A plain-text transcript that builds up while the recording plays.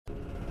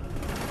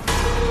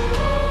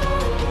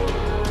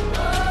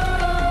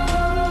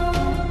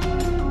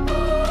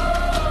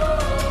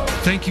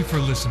Thank you for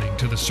listening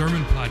to the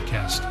sermon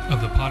podcast of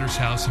the Potter's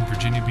House in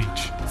Virginia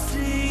Beach.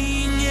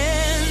 Singing,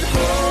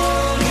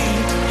 holy,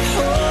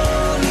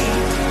 holy,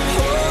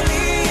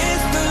 holy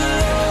is the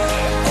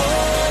Lord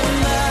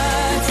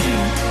Almighty.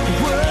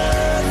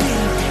 Worthy,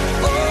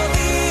 all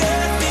the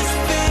earth is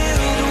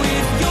filled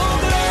with your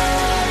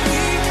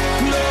glory,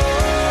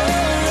 glory.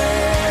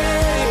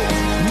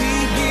 We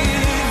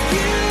give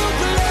you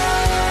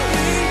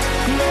glory,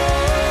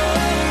 glory.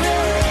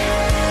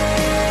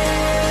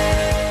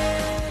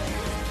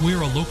 We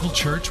are a local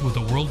church with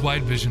a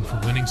worldwide vision for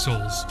winning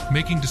souls,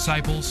 making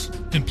disciples,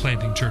 and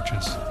planting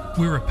churches.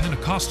 We're a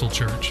Pentecostal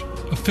church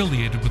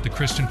affiliated with the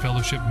Christian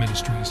Fellowship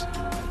Ministries.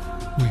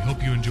 We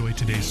hope you enjoy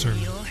today's sermon.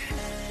 Your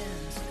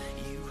hands,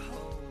 you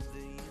hold the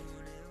universe.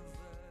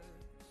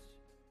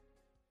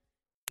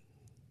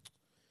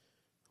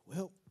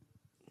 Well,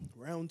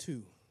 round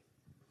two.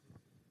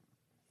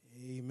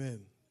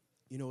 Amen.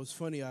 You know, it's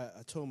funny, I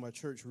told my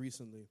church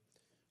recently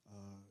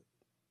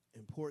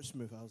in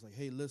Portsmouth, I was like,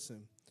 hey,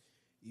 listen,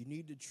 you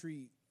need to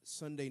treat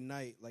Sunday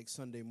night like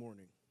Sunday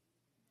morning.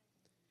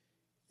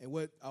 And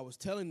what I was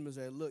telling them is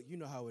that, look, you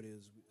know how it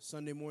is.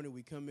 Sunday morning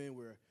we come in,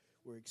 we're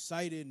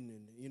excited,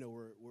 and you know,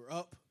 we're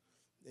up,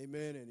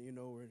 amen, and you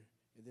know, and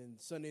then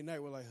Sunday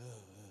night we're like,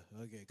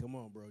 okay, come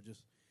on, bro,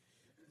 just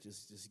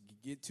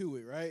get to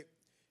it, right?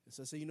 And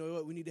so I said, you know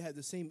what, we need to have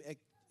the same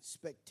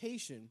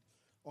expectation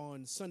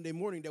on Sunday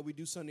morning that we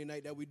do Sunday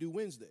night that we do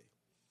Wednesday.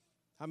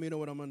 How many know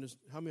what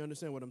how many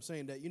understand what I'm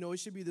saying? That, you know, it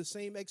should be the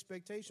same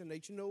expectation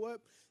that, you know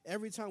what,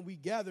 every time we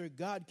gather,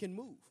 God can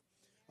move.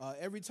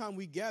 Every time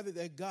we gather,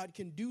 that God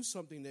can do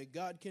something, that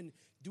God can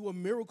do a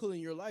miracle in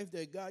your life,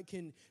 that God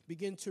can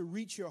begin to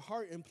reach your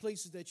heart in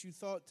places that you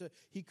thought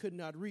he could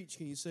not reach.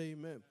 Can you say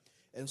amen?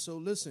 And so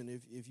listen,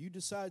 if you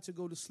decide to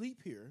go to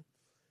sleep here,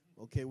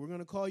 okay, we're going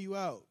to call you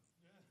out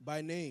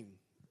by name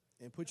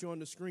and put you on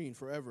the screen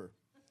forever.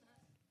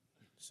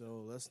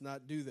 So let's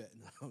not do that.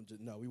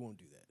 No, we won't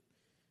do that.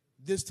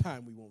 This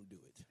time we won't do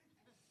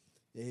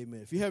it. Amen.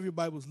 If you have your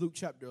Bibles, Luke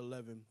chapter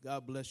 11,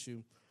 God bless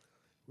you.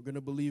 We're going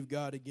to believe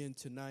God again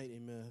tonight.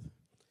 Amen.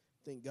 I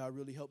think God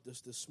really helped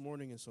us this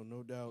morning, and so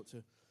no doubt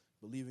to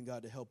believe in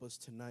God to help us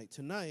tonight.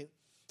 Tonight,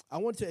 I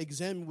want to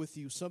examine with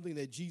you something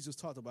that Jesus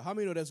talked about. How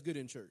many know that's good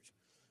in church?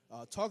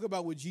 Talk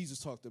about what Jesus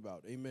talked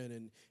about.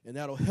 Amen. And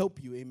that'll help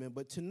you. Amen.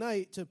 But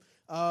tonight,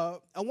 I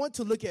want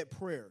to look at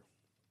prayer.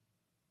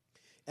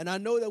 And I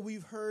know that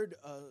we've heard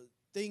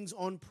things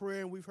on prayer,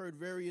 and we've heard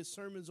various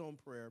sermons on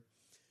prayer.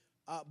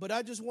 But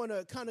I just want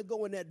to kind of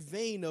go in that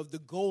vein of the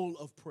goal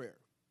of prayer.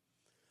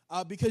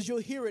 Because you'll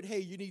hear it, hey,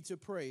 you need to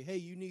pray. Hey,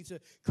 you need to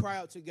cry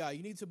out to God.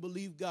 You need to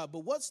believe God.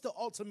 But what's the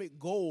ultimate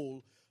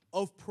goal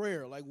of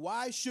prayer? Like,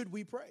 why should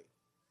we pray,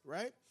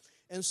 right?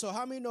 And so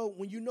how many know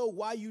when you know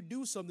why you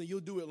do something,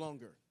 you'll do it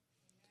longer?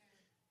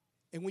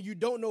 And when you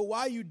don't know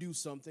why you do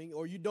something,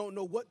 or you don't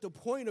know what the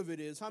point of it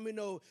is, how many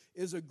know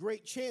there's a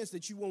great chance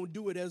that you won't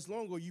do it as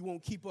long, or you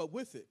won't keep up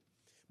with it?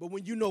 But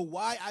when you know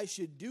why I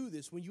should do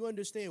this, when you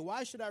understand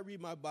why should I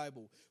read my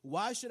Bible,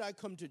 why should I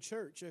come to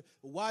church,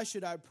 why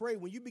should I pray,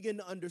 when you begin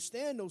to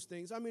understand those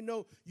things,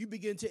 you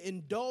begin to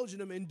indulge in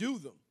them and do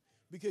them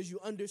because you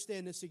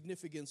understand the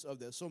significance of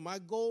that. So my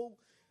goal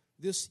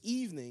this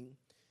evening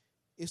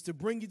is to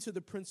bring you to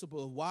the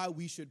principle of why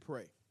we should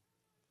pray.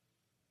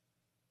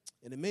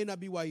 And it may not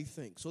be why you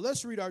think. So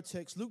let's read our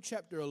text, Luke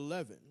chapter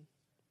 11.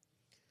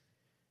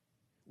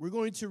 We're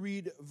going to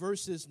read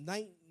verses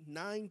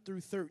 9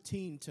 through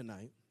 13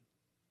 tonight.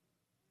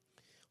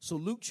 So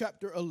Luke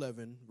chapter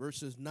 11,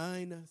 verses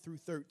 9 through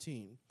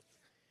 13.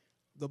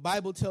 The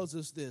Bible tells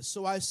us this.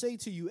 So I say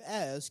to you,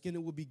 ask, and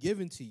it will be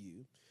given to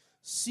you.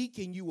 Seek,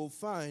 and you will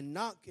find.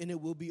 Knock, and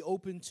it will be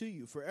opened to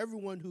you. For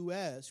everyone who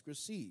asks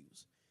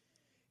receives,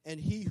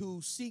 and he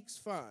who seeks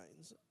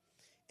finds.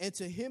 And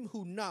to him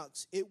who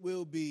knocks, it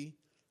will be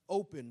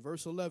open.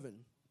 Verse 11.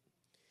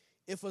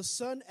 If a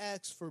son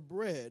asks for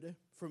bread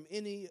from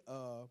any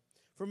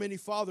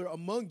father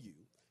among you,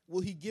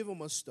 will he give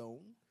him a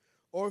stone?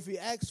 Or if he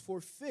asks for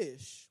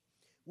fish,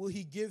 will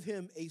he give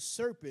him a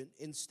serpent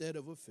instead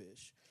of a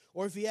fish?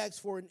 Or if he asks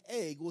for an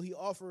egg, will he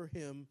offer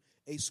him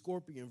a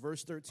scorpion?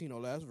 Verse 13, our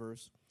last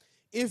verse.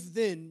 If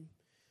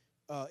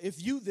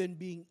you then,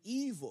 being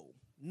evil,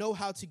 know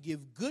how to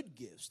give good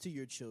gifts to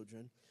your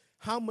children,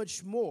 how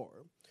much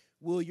more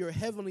will your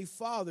heavenly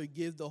Father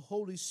give the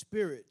Holy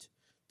Spirit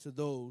to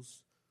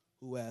those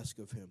who ask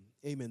of him?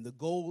 Amen. The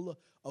goal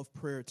of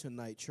prayer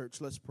tonight,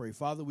 church, let's pray.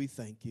 Father, we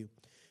thank you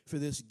for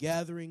this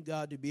gathering,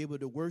 God, to be able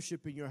to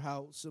worship in your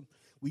house.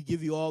 We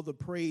give you all the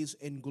praise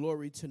and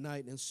glory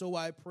tonight. And so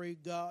I pray,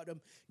 God,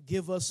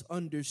 give us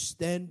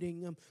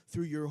understanding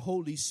through your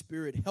Holy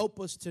Spirit. Help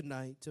us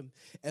tonight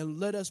and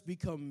let us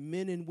become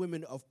men and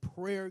women of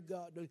prayer,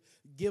 God.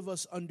 Give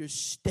us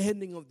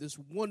understanding of this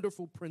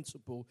wonderful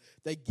principle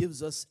that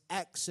gives us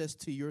access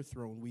to your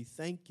throne. We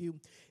thank you.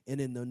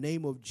 And in the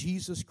name of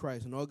Jesus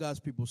Christ, and all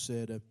God's people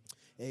said,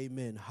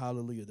 amen.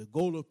 Hallelujah. The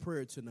goal of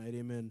prayer tonight,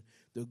 amen.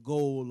 The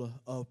goal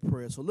of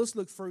prayer. So let's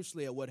look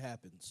firstly at what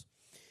happens.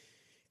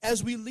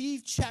 As we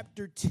leave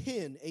chapter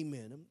 10,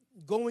 amen,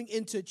 going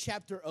into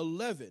chapter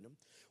 11,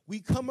 we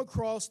come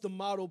across the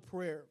model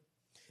prayer.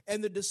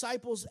 And the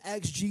disciples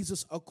asked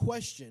Jesus a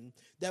question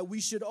that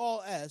we should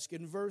all ask.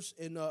 In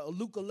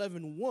Luke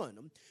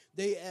 11:1,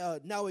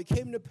 now it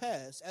came to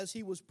pass, as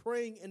he was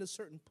praying in a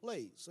certain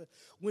place,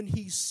 when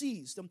he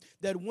ceased,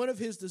 that one of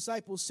his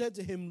disciples said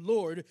to him,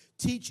 Lord,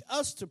 teach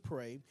us to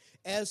pray,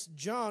 as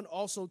John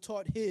also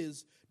taught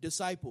his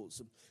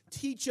disciples.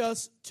 Teach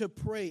us to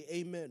pray,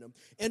 amen.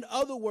 In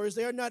other words,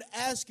 they are not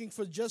asking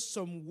for just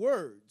some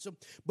words,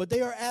 but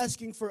they are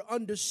asking for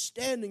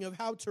understanding of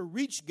how to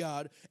reach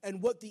God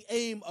and what the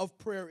aim of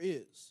prayer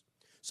is.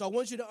 So I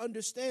want you to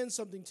understand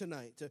something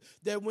tonight,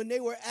 that when they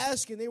were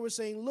asking, they were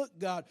saying, look,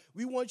 God,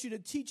 we want you to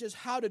teach us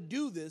how to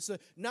do this,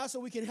 not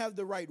so we can have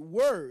the right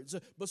words,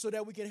 but so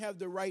that we can have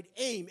the right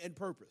aim and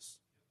purpose.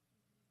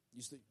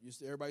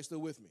 Everybody still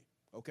with me?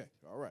 Okay,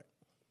 all right.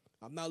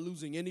 I'm not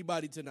losing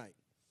anybody tonight.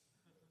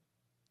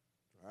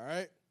 All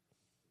right?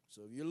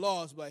 So if you're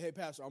lost, like, hey,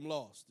 Pastor, I'm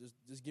lost.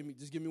 Just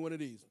give me one of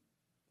these.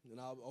 And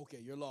okay,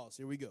 you're lost.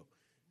 Here we go.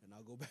 And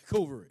I'll go back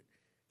over it.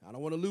 I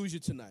don't want to lose you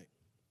tonight.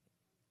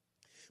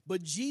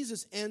 But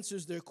Jesus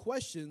answers their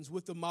questions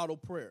with the model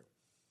prayer.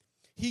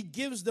 He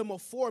gives them a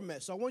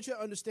format. So I want you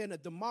to understand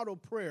that the model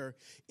prayer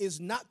is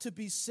not to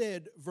be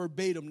said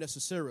verbatim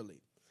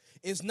necessarily.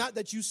 It's not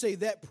that you say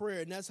that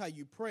prayer and that's how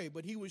you pray,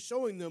 but he was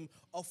showing them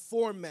a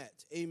format,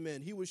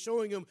 amen. He was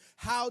showing them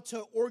how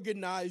to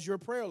organize your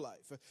prayer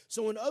life.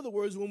 So in other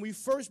words, when we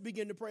first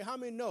begin to pray, how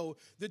many know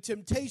the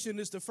temptation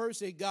is to first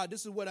say, God,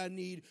 this is what I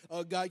need.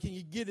 God, can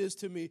you get this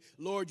to me?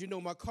 Lord, you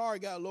know, my car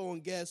got low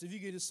on gas. If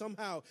you could just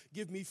somehow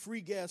give me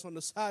free gas on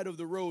the side of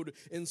the road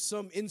in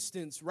some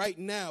instance right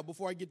now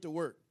before I get to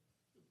work,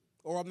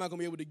 or I'm not going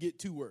to be able to get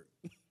to work.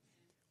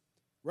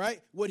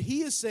 Right? What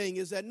he is saying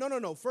is that,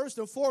 no. First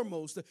and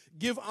foremost,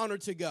 give honor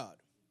to God.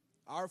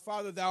 Our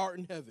Father, thou art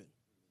in heaven.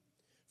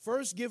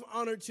 First, give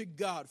honor to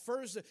God.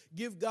 First,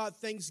 give God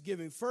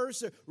thanksgiving.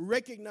 First,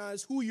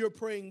 recognize who you're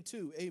praying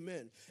to.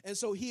 Amen. And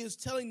so he is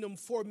telling them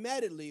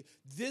formatedly,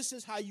 this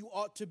is how you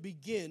ought to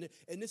begin,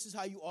 and this is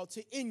how you ought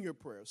to end your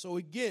prayer. So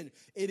again,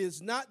 it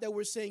is not that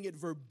we're saying it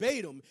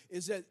verbatim,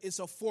 it's that it's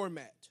a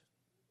format.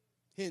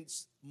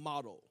 Hence,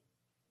 model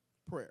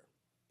prayer.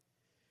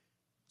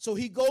 So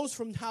he goes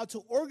from how to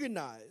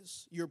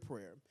organize your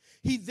prayer.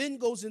 He then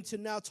goes into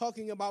now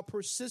talking about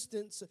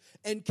persistence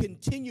and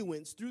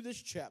continuance through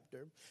this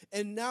chapter.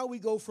 And now we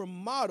go from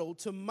model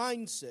to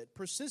mindset.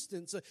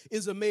 Persistence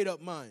is a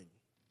made-up mind.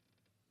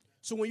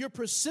 So when you're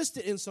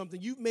persistent in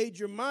something, you've made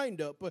your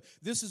mind up, but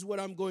this is what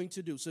I'm going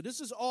to do. So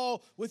this is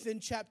all within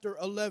chapter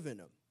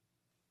 11.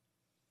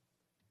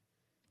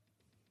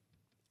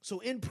 So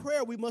in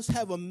prayer, we must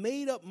have a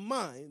made-up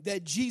mind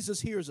that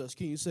Jesus hears us.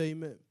 Can you say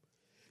amen?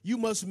 You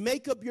must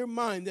make up your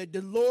mind that the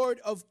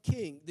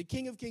the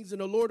King of Kings and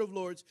the Lord of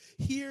Lords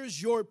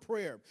hears your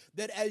prayer.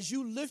 That as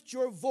you lift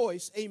your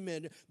voice,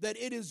 amen, that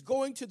it is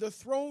going to the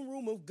throne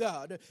room of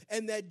God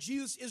and that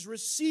Jesus is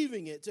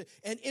receiving it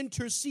and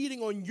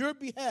interceding on your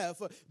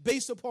behalf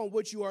based upon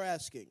what you are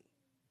asking.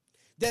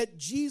 That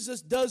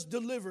Jesus does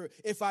deliver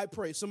if I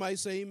pray. Somebody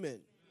say amen.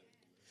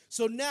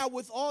 So now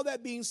with all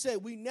that being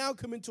said, we now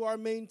come into our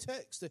main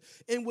text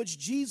in which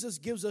Jesus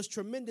gives us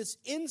tremendous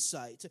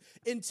insight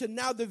into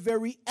now the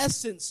very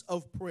essence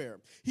of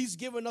prayer. He's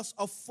given us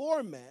a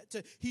format.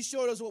 He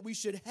showed us what we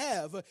should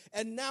have.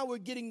 And now we're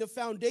getting the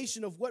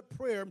foundation of what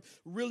prayer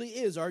really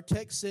is. Our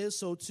text says,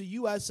 so to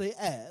you I say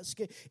ask,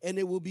 and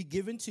it will be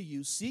given to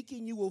you. Seek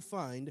and you will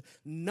find.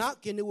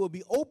 Knock and it will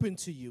be open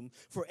to you.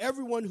 For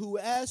everyone who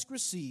asks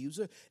receives,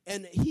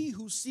 and he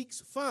who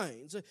seeks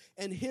finds,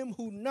 and him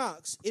who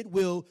knocks it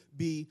will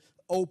be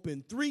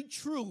open. 3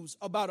 truths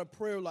about a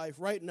prayer life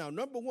right now.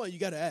 Number 1, you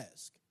got to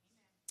ask.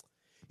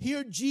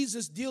 Here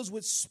Jesus deals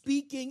with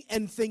speaking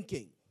and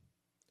thinking.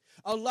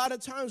 A lot of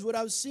times what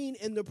I've seen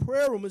in the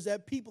prayer room is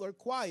that people are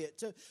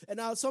quiet. And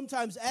I'll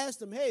sometimes ask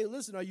them, hey,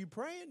 listen, are you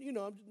praying? You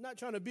know, I'm not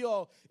trying to be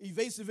all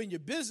evasive in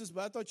your business,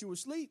 but I thought you were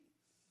asleep.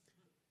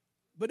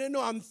 But then,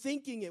 no, I'm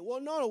thinking it.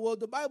 Well,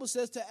 the Bible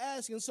says to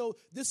ask, and so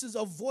this is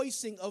a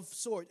voicing of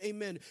sort,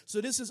 amen. So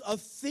this is a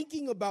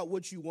thinking about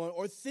what you want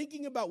or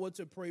thinking about what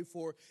to pray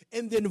for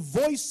and then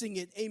voicing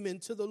it, amen,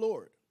 to the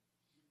Lord.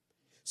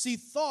 See,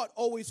 thought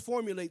always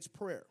formulates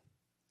prayer.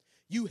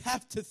 You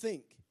have to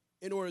think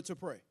in order to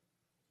pray.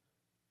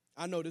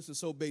 I know this is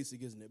so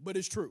basic, isn't it? But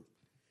it's true.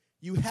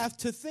 You have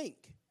to think.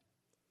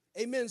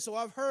 Amen. So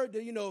I've heard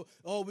that,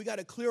 we got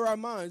to clear our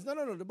minds.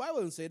 No. The Bible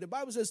doesn't say it. The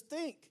Bible says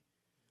think.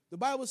 The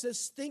Bible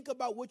says think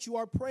about what you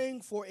are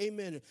praying for,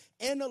 amen.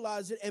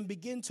 Analyze it and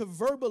begin to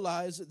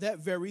verbalize that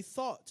very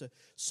thought.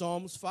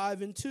 Psalms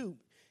 5:2.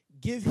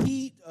 Give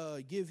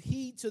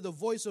heed to the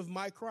voice of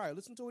my cry.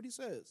 Listen to what he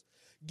says.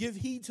 Give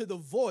heed to the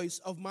voice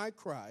of my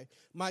cry,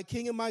 my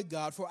King and my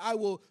God, for I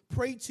will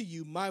pray to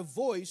you. My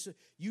voice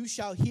you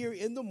shall hear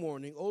in the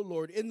morning. O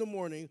Lord, in the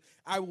morning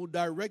I will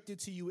direct it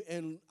to you,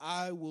 and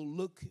I will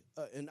look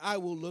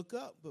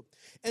up.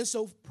 And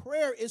so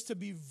prayer is to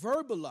be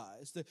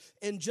verbalized.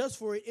 And just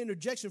for an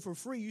interjection for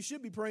free, you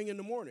should be praying in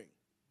the morning.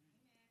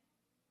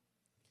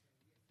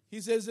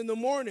 He says, in the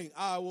morning,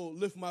 I will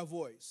lift my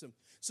voice.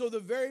 So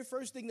the very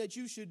first thing that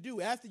you should do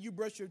after you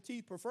brush your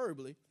teeth,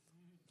 preferably,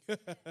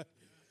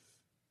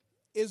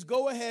 is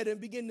go ahead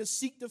and begin to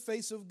seek the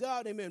face of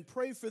God. Amen.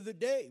 Pray for the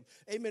day.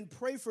 Amen.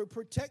 Pray for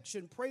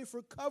protection. Pray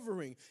for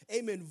covering.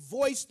 Amen.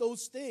 Voice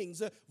those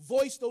things.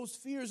 Voice those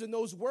fears and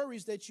those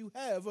worries that you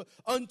have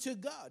unto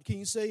God. Can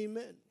you say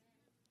amen?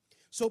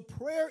 So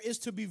prayer is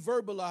to be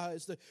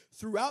verbalized.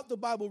 Throughout the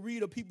Bible,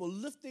 read of people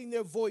lifting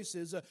their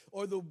voices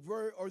or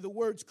the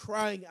words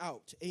crying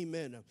out.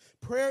 Amen.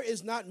 Prayer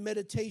is not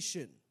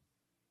meditation.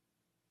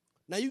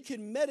 Now, you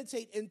can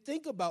meditate and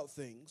think about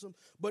things,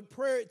 but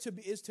prayer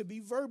is to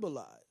be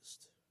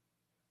verbalized.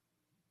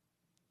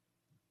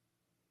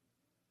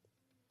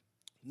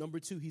 Number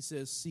 2, he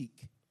says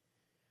seek.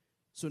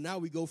 So now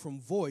we go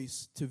from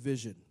voice to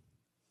vision.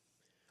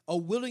 A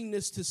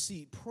willingness to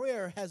see.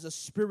 Prayer has a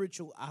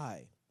spiritual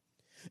eye.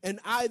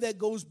 An eye that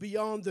goes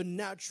beyond the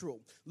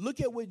natural.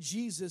 Look at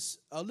Jesus'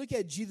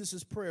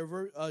 prayer,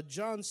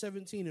 John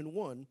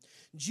 17:1.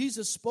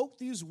 Jesus spoke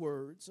these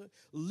words,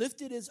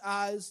 lifted his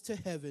eyes to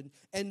heaven,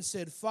 and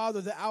said,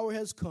 Father, the hour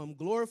has come.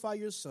 Glorify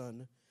your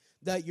Son,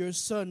 that your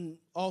Son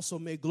also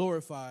may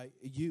glorify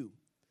you.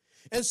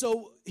 And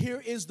so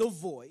here is the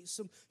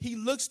voice. He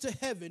looks to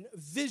heaven,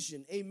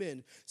 vision,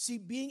 amen. See,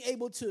 being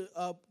able to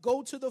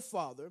go to the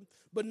Father,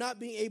 but not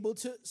being able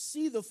to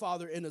see the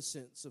Father in a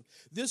sense.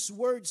 This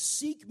word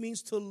seek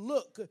means to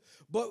look,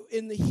 but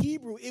in the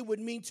Hebrew, it would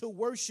mean to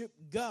worship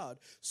God.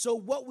 So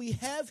what we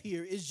have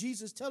here is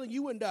Jesus telling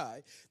you and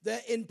I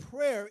that in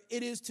prayer,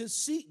 it is to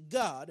seek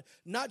God,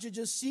 not to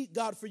just seek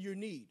God for your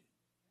need.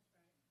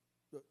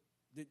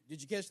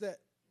 Did you catch that?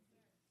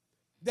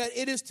 That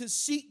it is to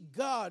seek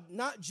God,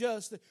 not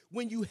just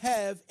when you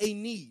have a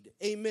need.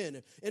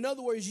 Amen. In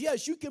other words,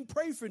 yes, you can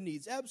pray for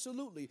needs.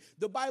 Absolutely.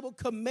 The Bible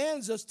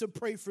commands us to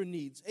pray for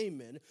needs.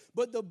 Amen.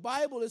 But the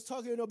Bible is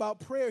talking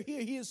about prayer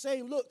here. He is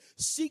saying, look,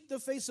 seek the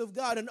face of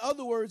God. In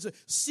other words,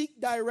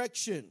 seek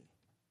direction.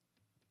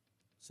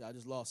 See, I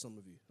just lost some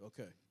of you.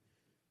 Okay.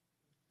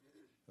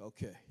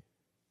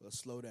 Let's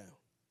slow down.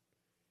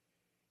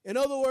 In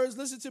other words,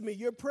 listen to me.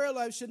 Your prayer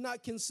life should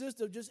not consist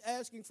of just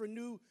asking for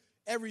new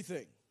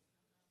everything.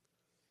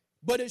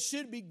 But it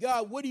should be,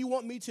 God, what do you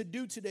want me to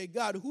do today?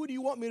 God, who do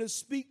you want me to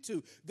speak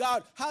to?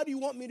 God, how do you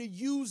want me to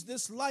use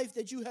this life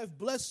that you have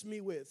blessed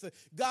me with?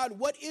 God,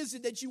 what is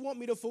it that you want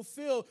me to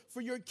fulfill for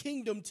your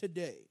kingdom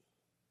today?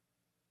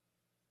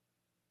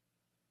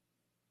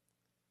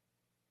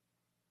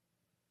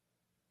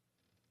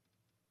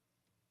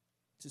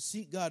 To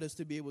seek God is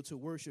to be able to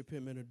worship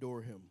him and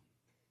adore him.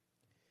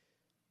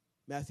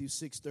 Matthew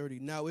 6:30.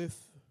 Now if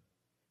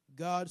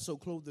God so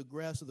clothed the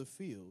grass of the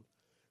field,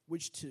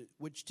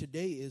 which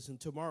today is and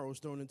tomorrow is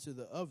thrown into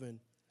the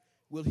oven,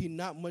 will he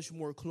not much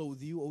more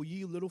clothe you, O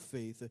ye little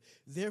faith?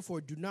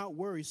 Therefore do not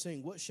worry,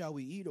 saying, what shall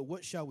we eat, or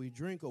what shall we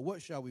drink, or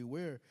what shall we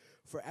wear?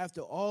 For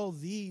after all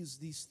these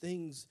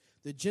things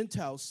the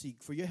Gentiles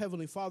seek. For your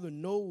heavenly Father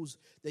knows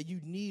that you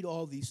need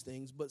all these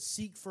things, but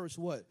seek first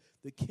what?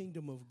 The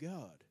kingdom of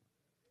God.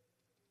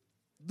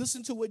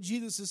 Listen to what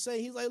Jesus is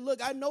saying. He's like, look,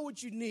 I know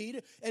what you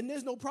need, and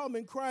there's no problem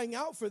in crying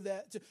out for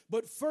that.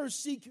 But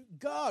first seek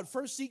God.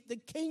 First seek the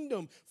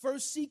kingdom.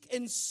 First seek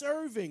in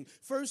serving.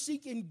 First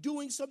seek in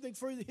doing something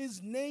for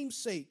his name's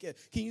sake.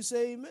 Can you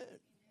say amen?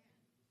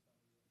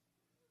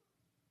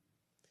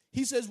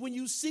 He says, when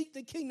you seek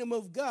the kingdom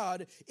of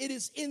God, it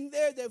is in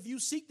there that if you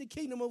seek the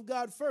kingdom of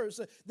God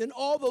first, then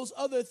all those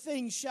other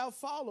things shall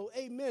follow.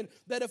 Amen.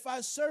 That if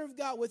I serve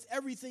God with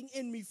everything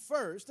in me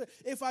first,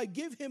 if I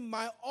give him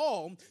my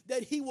all,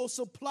 that he will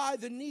supply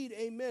the need.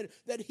 Amen.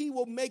 That he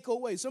will make a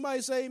way.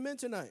 Somebody say amen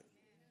tonight.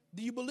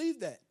 Do you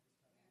believe that?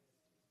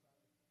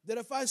 That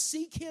if I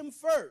seek him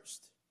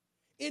first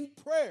in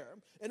prayer,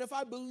 and if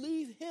I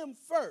believe him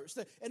first,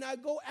 and I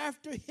go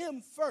after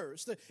him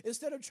first,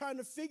 instead of trying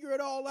to figure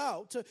it all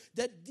out,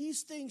 that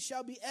these things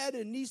shall be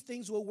added, and these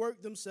things will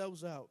work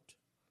themselves out.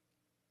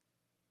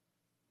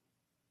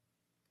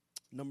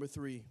 Number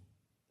 3,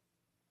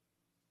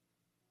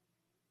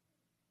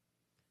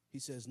 he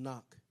says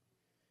knock.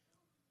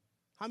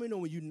 How many know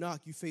when you knock,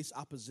 you face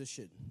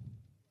opposition?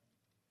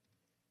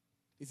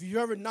 If you've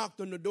ever knocked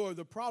on the door,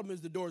 the problem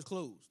is the door is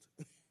closed.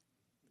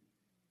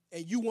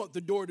 And you want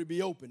the door to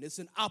be open. It's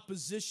an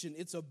opposition.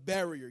 It's a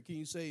barrier. Can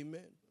you say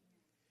amen?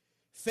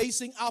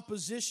 Facing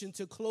opposition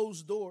to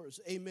closed doors,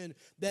 amen,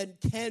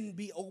 that can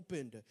be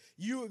opened.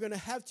 You are going to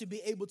have to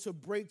be able to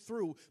break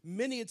through.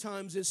 Many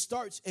times it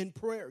starts in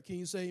prayer. Can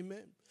you say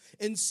amen?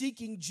 In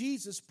seeking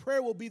Jesus,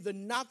 prayer will be the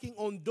knocking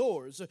on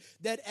doors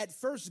that at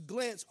first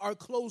glance are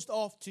closed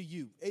off to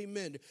you.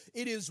 Amen.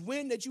 It is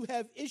when that you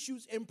have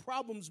issues and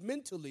problems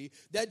mentally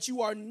that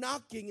you are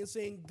knocking and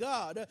saying,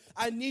 God,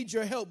 I need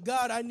your help.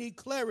 God, I need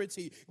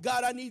clarity.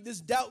 God, I need this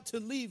doubt to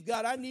leave.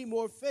 God, I need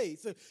more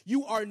faith.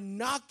 You are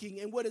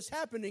knocking, and what is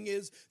happening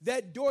is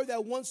that door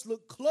that once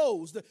looked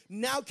closed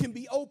now can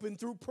be opened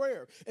through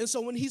prayer. And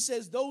so when he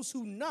says those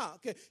who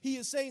knock, he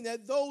is saying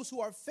that those who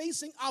are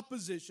facing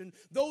opposition,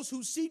 those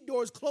who see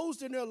doors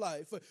closed in their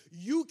life,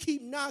 you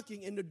keep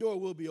knocking and the door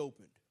will be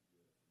opened.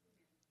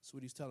 That's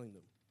what he's telling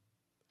them.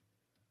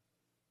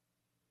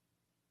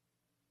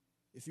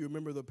 If you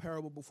remember the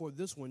parable before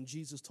this one,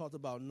 Jesus talked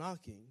about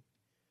knocking,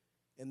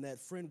 and that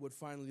friend would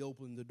finally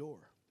open the door.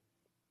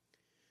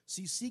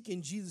 See,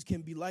 seeking Jesus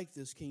can be like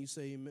this. Can you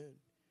say amen?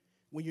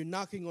 When you're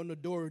knocking on the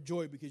door of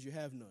joy because you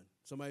have none.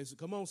 Somebody said,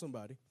 come on,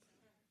 somebody.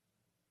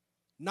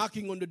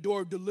 Knocking on the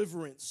door of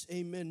deliverance,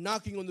 amen.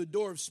 Knocking on the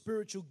door of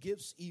spiritual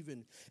gifts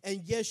even.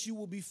 And yes, you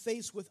will be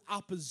faced with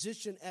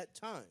opposition at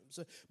times.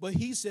 But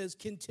he says,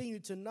 continue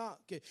to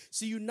knock.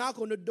 See, you knock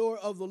on the door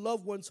of the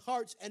loved ones'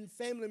 hearts and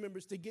family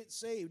members to get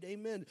saved,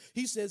 amen.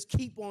 He says,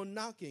 keep on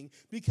knocking,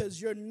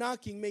 because your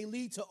knocking may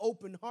lead to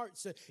open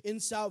hearts in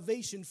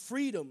salvation,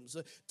 freedoms.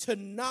 To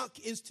knock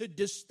is to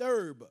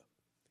disturb.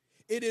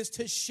 It is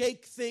to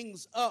shake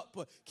things up.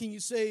 Can you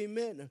say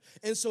amen?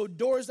 And so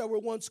doors that were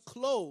once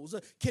closed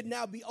can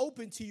now be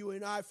open to you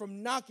and I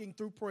from knocking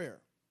through prayer.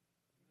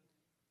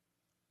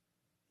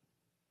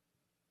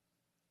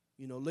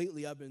 You know,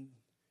 lately I've been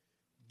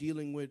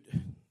dealing with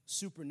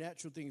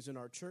supernatural things in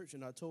our church,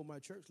 and I told my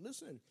church,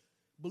 listen,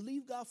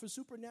 believe God for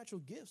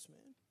supernatural gifts,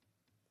 man.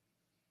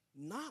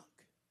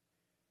 Knock.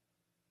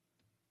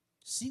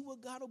 See what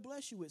God will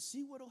bless you with.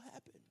 See what will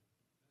happen.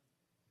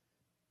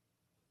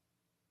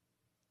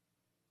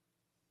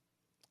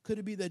 Could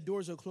it be that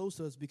doors are closed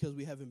to us because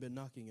we haven't been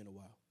knocking in a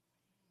while?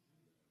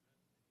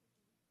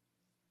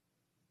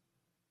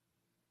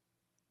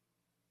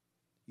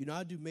 You know,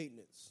 I do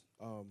maintenance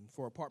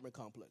for apartment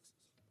complexes.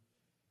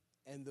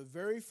 And the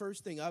very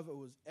first thing I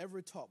was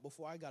ever taught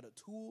before I got a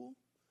tool,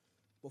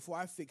 before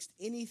I fixed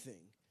anything,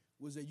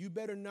 was that you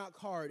better knock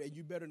hard and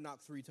you better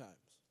knock 3 times.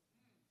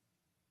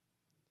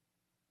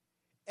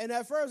 And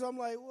at first I'm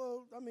like,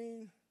 well, I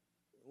mean,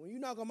 when you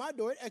knock on my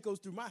door, it echoes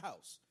through my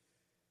house.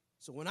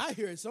 So when I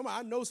hear it,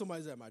 I know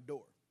somebody's at my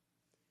door.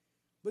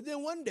 But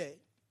then one day,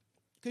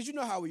 because you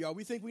know how we are,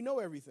 we think we know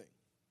everything.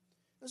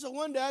 And so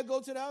one day I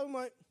go to the house, I'm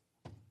like,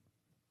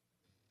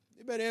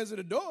 you better answer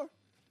the door.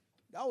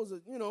 That was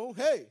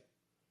hey.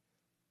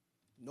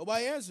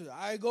 Nobody answered.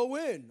 I go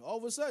in. All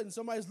of a sudden,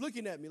 somebody's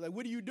looking at me like,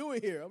 what are you doing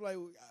here? I'm like,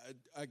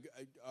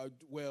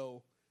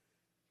 well,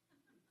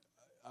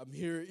 I'm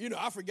here.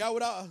 I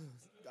forgot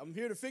I'm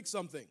here to fix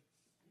something.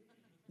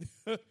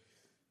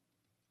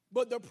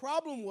 But the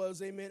problem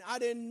was, amen, I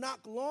didn't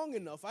knock long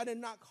enough. I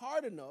didn't knock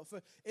hard enough.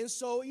 And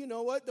so, you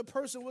know what? The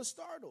person was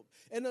startled.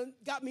 And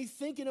it got me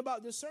thinking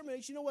about this sermon.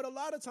 You know what? A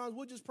lot of times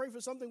we'll just pray for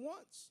something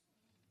once.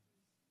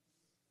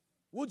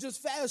 We'll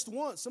just fast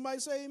once. Somebody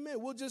say amen.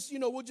 We'll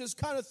just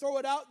kind of throw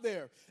it out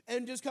there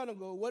and just kind of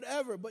go,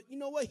 whatever. But you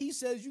know what? He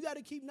says you got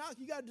to keep knocking.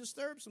 You got to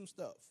disturb some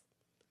stuff.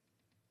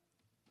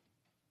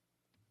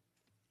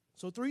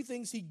 So 3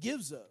 things he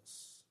gives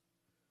us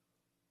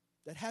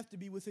that have to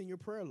be within your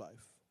prayer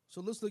life. So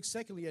let's look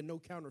secondly at no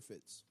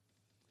counterfeits.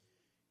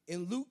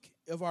 In Luke,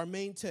 of our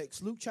main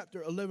text, Luke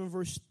chapter 11,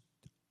 verse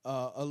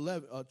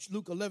 11,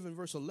 Luke 11,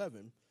 verse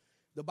 11,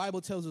 the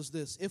Bible tells us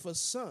this: if a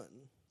son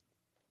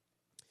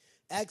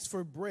asks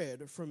for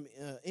bread from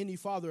any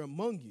father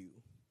among you,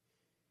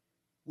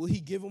 will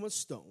he give him a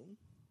stone?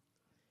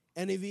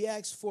 And if he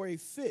asks for a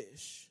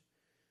fish,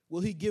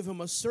 will he give him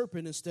a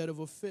serpent instead of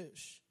a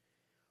fish?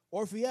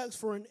 Or if he asks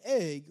for an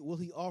egg, will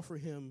he offer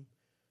him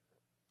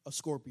a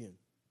scorpion?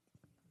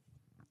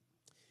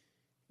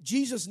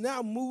 Jesus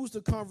now moves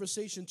the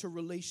conversation to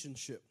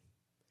relationship.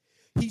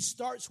 He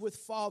starts with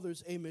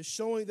fathers, amen,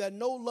 showing that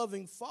no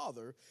loving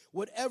father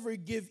would ever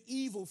give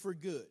evil for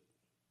good.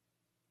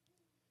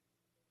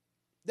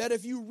 That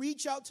if you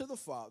reach out to the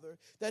Father,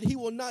 that he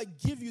will not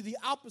give you the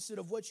opposite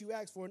of what you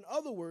ask for. In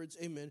other words,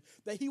 amen,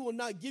 that he will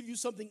not give you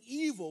something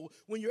evil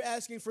when you're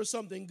asking for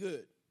something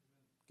good.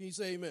 Can you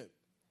say amen?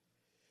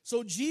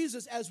 So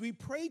Jesus, as we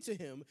pray to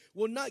him,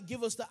 will not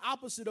give us the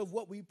opposite of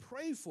what we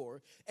pray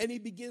for, and he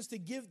begins to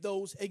give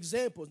those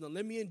examples. Now,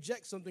 let me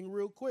inject something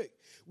real quick.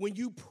 When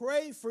you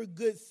pray for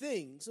good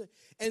things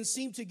and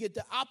seem to get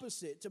the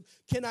opposite,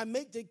 can I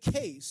make the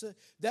case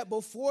that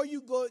before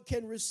you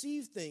can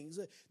receive things,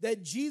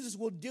 that Jesus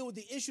will deal with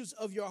the issues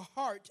of your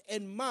heart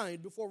and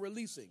mind before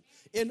releasing?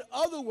 In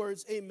other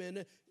words,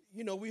 amen,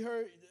 we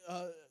heard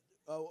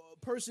a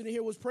person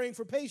here was praying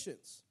for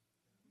patience.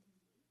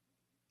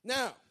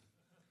 Now,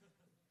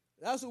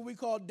 that's what we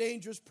call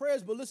dangerous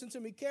prayers, but listen to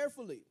me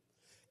carefully.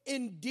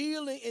 In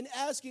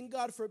asking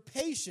God for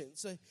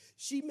patience,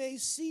 she may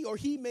see, or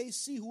he may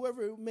see,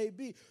 whoever it may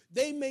be,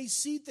 they may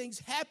see things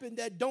happen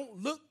that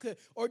don't look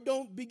or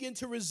don't begin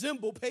to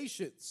resemble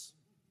patience.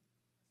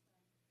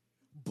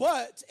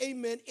 But,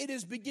 amen, it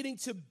is beginning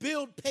to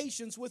build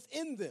patience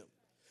within them.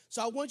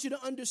 So I want you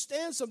to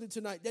understand something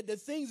tonight, that the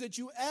things that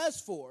you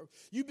ask for,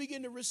 you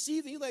begin to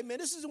receive, and you're like, man,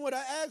 this isn't what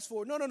I asked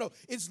for. No.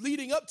 It's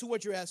leading up to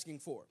what you're asking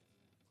for.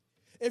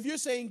 If you're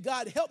saying,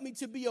 God, help me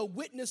to be a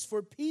witness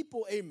for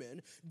people,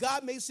 amen,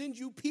 God may send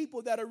you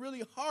people that are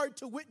really hard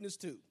to witness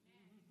to.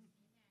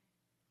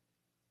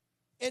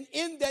 And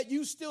in that,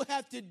 you still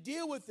have to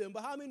deal with them.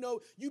 But how many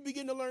know you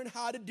begin to learn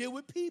how to deal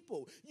with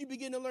people? You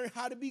begin to learn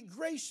how to be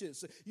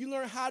gracious. You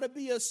learn how to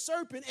be a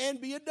serpent and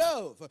be a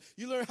dove.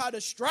 You learn how to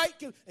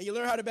strike and you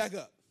learn how to back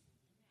up.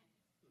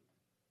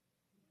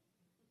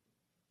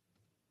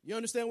 You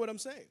understand what I'm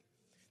saying?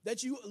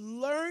 That you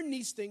learn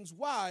these things.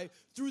 Why?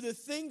 Through the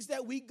things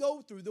that we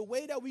go through. The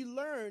way that we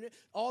learn,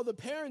 all the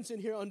parents in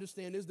here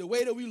understand is the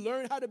way that we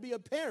learn how to be a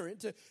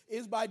parent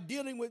is by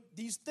dealing with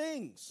these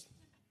things.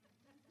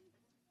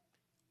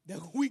 That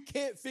we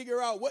can't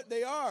figure out what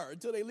they are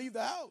until they leave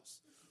the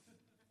house.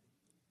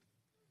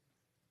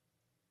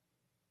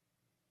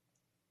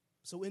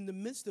 So in the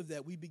midst of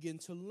that, we begin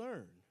to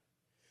learn.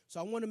 So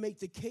I want to make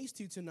the case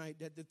to you tonight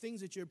that the things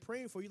that you're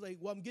praying for, you're like,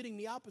 well, I'm getting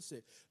the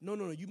opposite. No.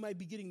 You might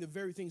be getting the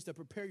very things that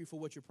prepare you for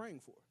what you're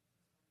praying for.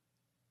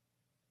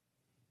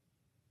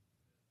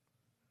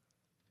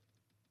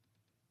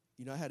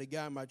 You know, I had a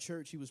guy in my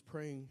church, he was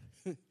praying.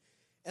 And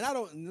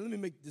let me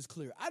make this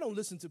clear. I don't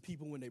listen to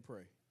people when they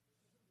pray.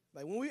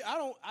 Like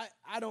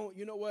I don't,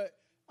 you know what?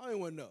 I don't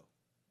even want to know.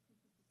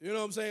 You know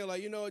what I'm saying?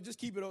 Like, just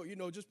keep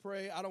it, just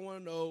pray. I don't want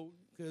to know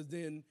because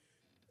then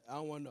I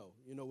don't want to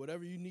know.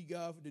 Whatever you need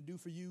God to do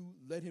for you,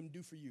 let him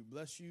do for you.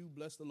 Bless you,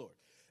 bless the Lord.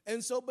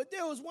 And so, but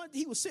there was one,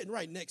 he was sitting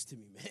right next to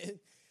me, man.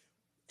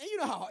 And you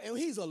know how, and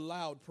he's a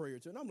loud prayer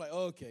too. And I'm like,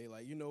 okay,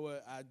 like, you know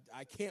what?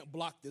 I can't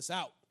block this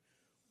out.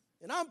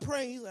 And I'm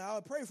praying. He's like,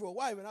 I'll pray for a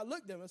wife. And I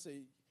looked at him, I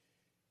said,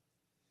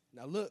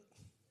 now look,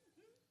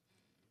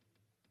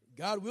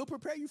 God will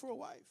prepare you for a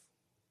wife.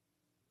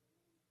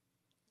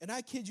 And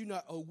I kid you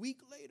not, a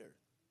week later,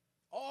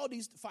 all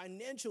these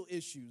financial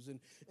issues and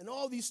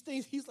all these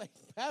things. He's like,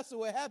 Pastor,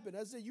 what happened?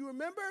 I said, you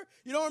remember?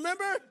 You don't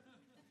remember?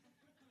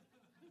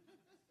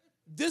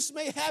 This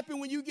may happen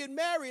when you get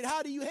married.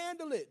 How do you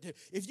handle it?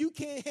 If you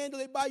can't handle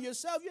it by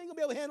yourself, you ain't going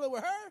to be able to handle it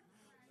with her.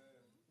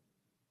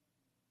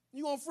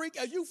 You're going to freak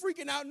out. You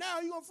freaking out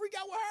now, you're going to freak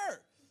out with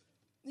her.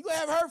 You're going to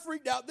have her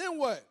freaked out, then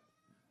what?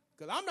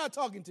 Because I'm not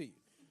talking to you.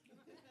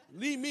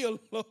 Leave me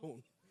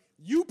alone.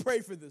 You pray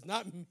for this,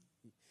 not me.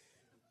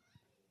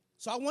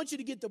 So I want you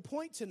to get the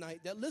point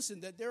tonight that,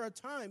 listen, that there are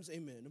times,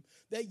 amen,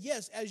 that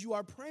yes, as you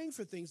are praying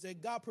for things,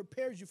 that God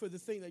prepares you for the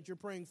thing that you're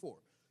praying for.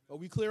 Are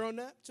we clear on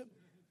that?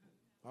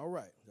 All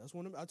right. That's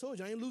one. I told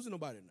you, I ain't losing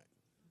nobody tonight.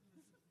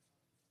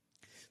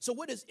 So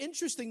what is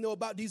interesting, though,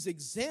 about these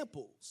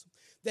examples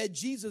that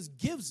Jesus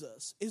gives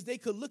us is they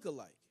could look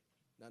alike.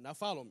 Now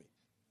follow me.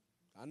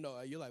 I know,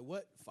 you're like,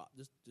 what?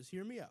 Just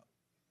hear me out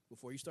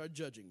before you start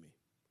judging me.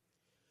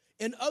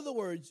 In other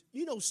words,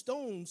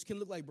 stones can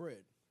look like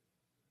bread.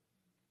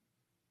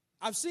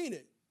 I've seen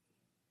it.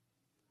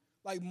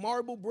 Like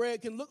marble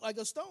bread can look like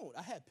a stone.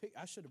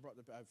 I should have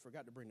I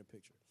forgot to bring the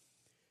picture.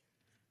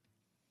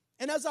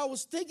 And as I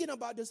was thinking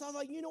about this, I was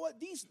like, you know what?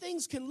 These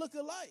things can look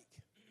alike.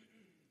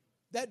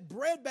 That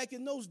bread back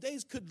in those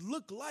days could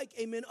look like,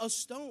 amen, a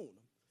stone.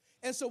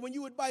 And so when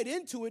you would bite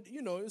into it,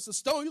 it's a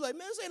stone. You're like,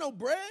 man, this ain't no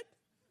bread.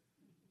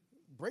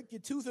 Break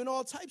your tooth and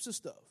all types of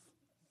stuff.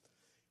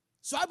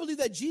 So I believe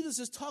that Jesus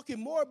is talking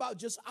more about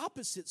just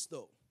opposites,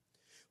 though.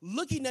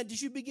 Looking at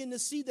this, you begin to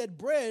see that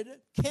bread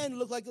can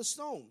look like a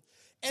stone.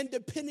 And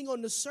depending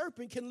on the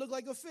serpent, can look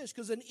like a fish.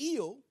 Because an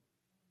eel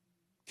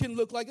can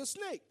look like a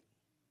snake.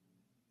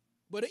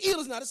 But an eel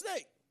is not a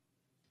snake.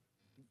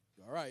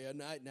 All right,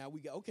 now we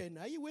got, okay,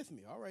 now you're with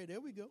me. All right, there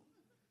we go.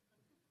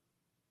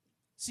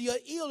 See, an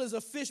eel is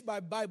a fish by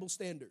Bible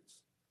standards.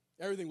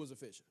 Everything was a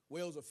fish.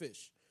 Whale's a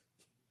fish.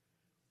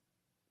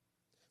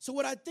 So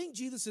what I think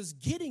Jesus is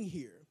getting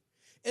here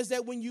is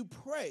that when you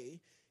pray,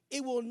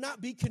 it will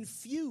not be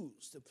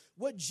confused.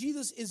 What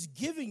Jesus is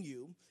giving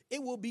you,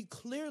 it will be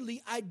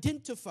clearly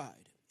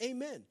identified.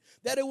 Amen.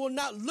 That it will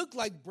not look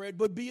like bread,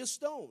 but be a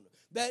stone.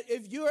 That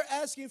if you're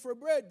asking for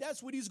bread,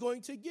 that's what he's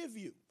going to give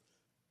you.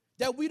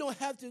 That we don't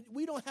have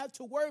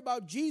to worry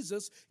about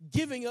Jesus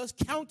giving us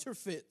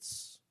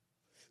counterfeits.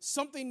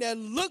 Something that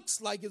looks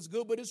like it's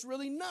good, but it's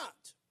really not.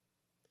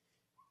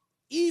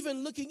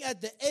 Even looking at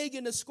the egg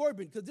and the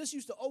scorpion, because this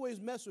used to always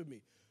mess with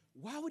me.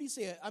 Why would he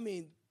say it? I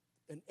mean,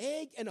 an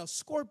egg and a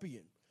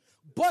scorpion.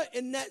 But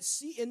in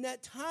that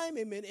time,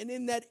 amen, and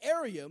in that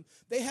area,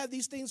 they have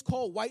these things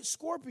called white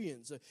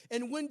scorpions.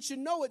 And wouldn't you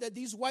know it, that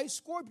these white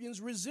scorpions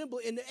resemble,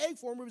 in the egg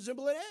form,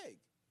 resemble an egg.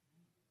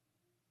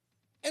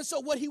 And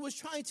so what he was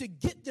trying to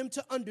get them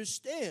to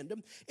understand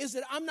is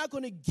that I'm not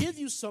going to give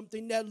you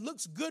something that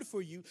looks good for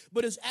you,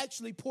 but is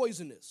actually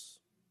poisonous.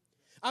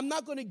 I'm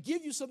not going to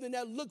give you something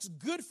that looks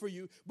good for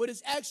you, but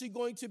it's actually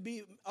going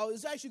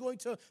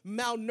to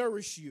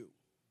malnourish you.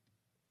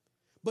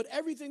 But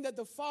everything that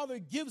the Father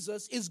gives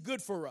us is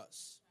good for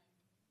us.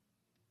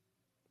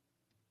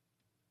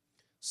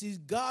 See,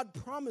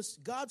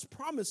 God's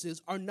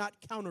promises are not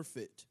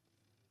counterfeit.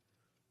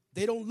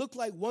 They don't look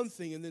like one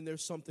thing and then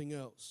there's something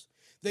else.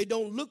 They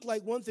don't look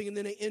like one thing and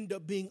then they end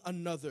up being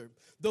another.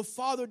 The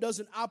Father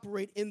doesn't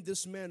operate in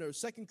this manner.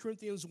 2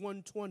 Corinthians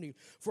 1:20.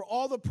 For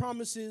all the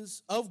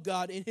promises of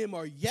God in him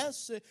are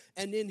yes,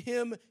 and in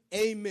him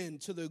amen,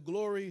 to the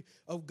glory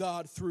of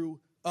God through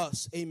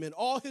us. Amen.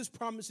 All his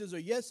promises are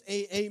yes,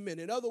 amen.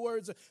 In other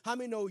words, how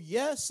many know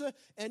yes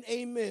and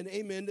amen?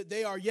 Amen.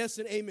 They are yes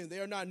and amen. They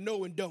are not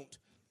no and don't.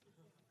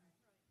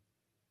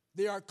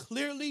 They are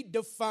clearly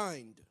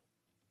defined.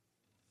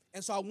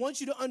 And so I want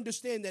you to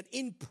understand that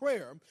in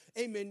prayer,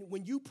 amen,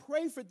 when you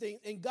pray for things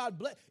and God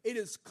bless, it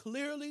is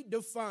clearly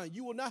defined.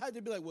 You will not have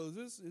to be like, well,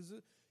 is this?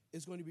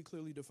 is going to be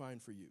clearly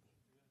defined for you.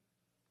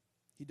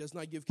 He does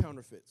not give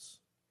counterfeits.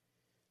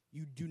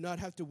 You do not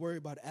have to worry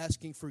about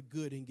asking for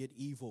good and get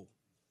evil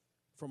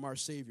from our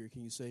Savior.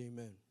 Can you say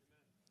amen?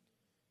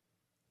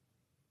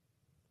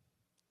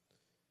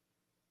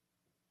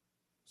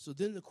 So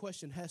then the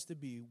question has to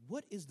be,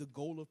 what is the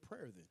goal of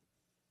prayer then?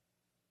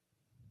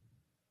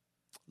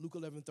 Luke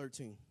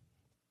 11:13.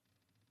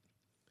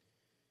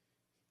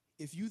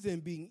 If you then,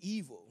 being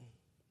evil,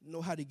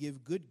 know how to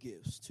give good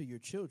gifts to your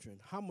children,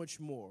 how much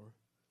more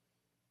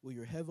will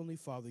your heavenly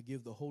Father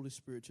give the Holy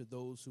Spirit to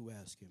those who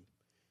ask him?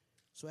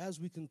 So as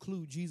we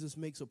conclude, Jesus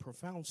makes a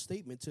profound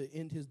statement to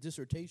end his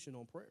dissertation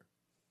on prayer.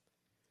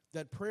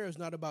 That prayer is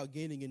not about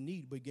gaining a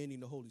need, but gaining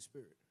the Holy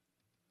Spirit.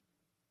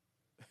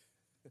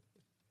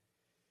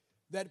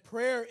 That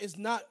prayer is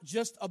not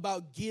just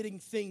about getting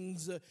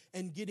things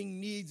and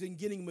getting needs and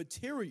getting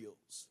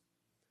materials.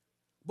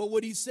 But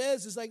what he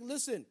says is like,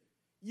 listen,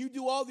 you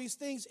do all these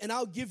things and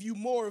I'll give you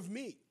more of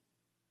me.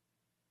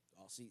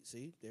 Oh,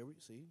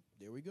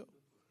 there we go.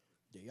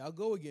 There y'all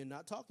go again,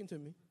 not talking to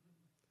me.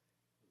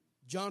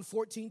 John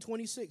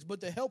 14:26, but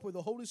the Helper,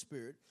 the Holy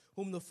Spirit,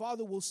 whom the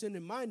Father will send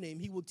in my name,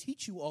 he will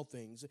teach you all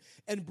things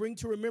and bring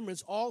to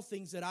remembrance all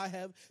things that I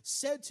have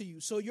said to you.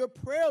 So your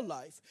prayer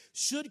life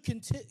should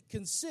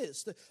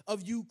consist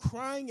of you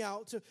crying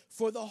out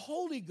for the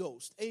Holy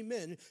Ghost,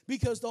 amen,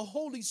 because the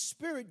Holy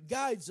Spirit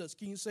guides us.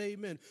 Can you say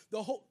amen?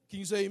 Can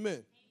you say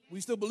amen?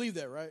 We still believe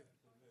that, right?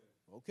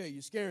 Okay,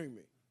 you're scaring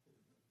me.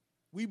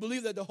 We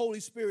believe that the Holy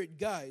Spirit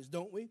guides,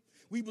 don't we?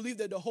 We believe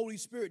that the Holy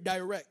Spirit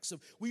directs.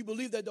 We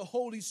believe that the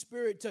Holy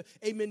Spirit,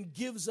 amen,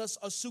 gives us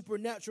a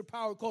supernatural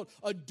power called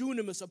a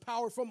dunamis, a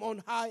power from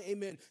on high,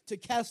 amen, to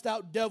cast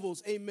out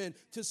devils, amen,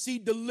 to see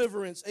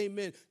deliverance,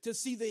 amen, to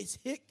see the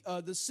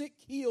sick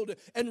healed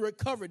and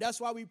recovered. That's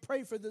why we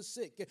pray for the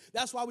sick.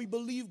 That's why we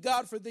believe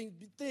God for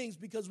things,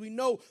 because we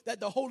know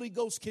that the Holy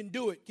Ghost can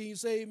do it. Can you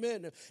say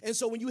amen? And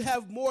so when you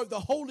have more of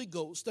the Holy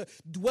Ghost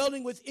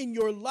dwelling within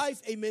your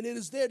life, amen, it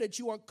is there that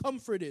you are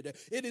comforted.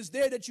 It is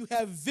there that you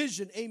have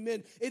vision, amen.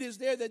 It is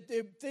there that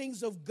the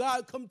things of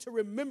God come to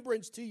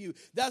remembrance to you.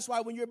 That's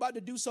why when you're about to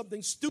do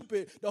something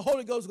stupid, the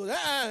Holy Ghost goes,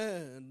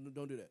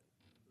 don't do that.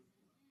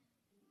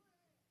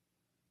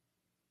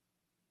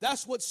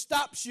 That's what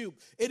stops you.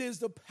 It is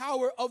the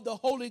power of the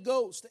Holy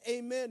Ghost.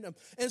 Amen.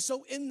 And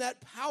so in that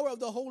power of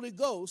the Holy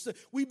Ghost,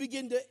 we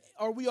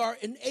are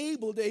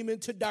enabled, amen,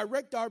 to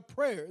direct our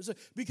prayers,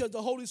 because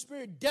the Holy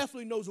Spirit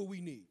definitely knows what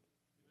we need.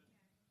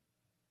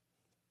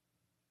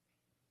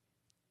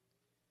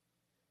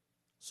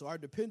 So our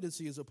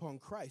dependency is upon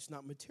Christ,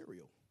 not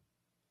material.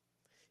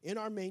 In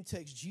our main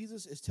text,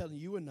 Jesus is telling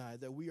you and I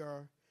that we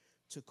are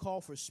to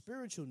call for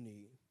spiritual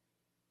need,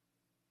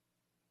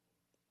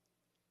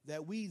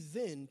 that we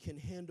then can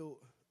handle,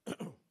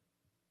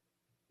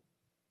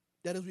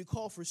 that as we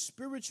call for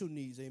spiritual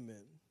needs,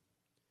 amen,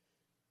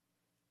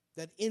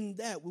 that in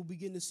that we'll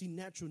begin to see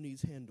natural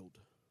needs handled.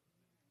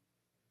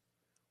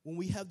 When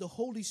we have the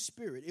Holy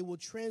Spirit, it will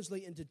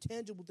translate into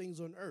tangible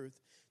things on earth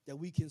that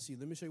we can see.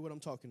 Let me show you what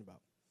I'm talking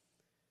about.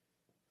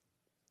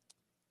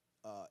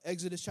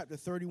 Exodus chapter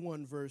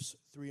 31, verse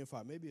 3 and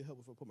 5. Maybe it'll help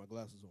if I put my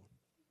glasses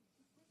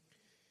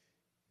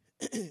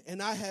on.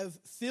 And I have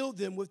filled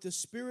them with the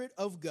Spirit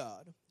of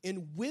God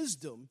in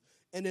wisdom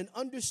and in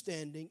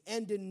understanding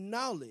and in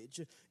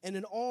knowledge and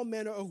in all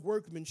manner of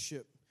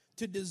workmanship,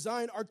 to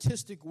design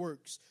artistic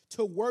works,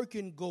 to work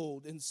in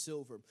gold and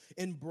silver,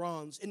 in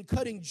bronze, in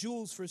cutting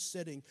jewels for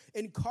setting,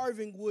 in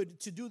carving wood,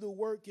 to do the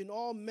work in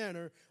all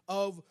manner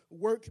of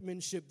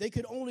workmanship. They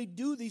could only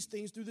do these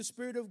things through the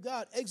Spirit of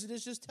God.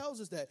 Exodus just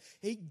tells us that.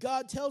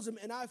 God tells them,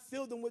 and I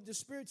filled them with the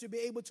Spirit to be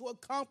able to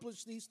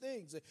accomplish these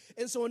things.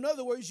 And so in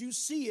other words, you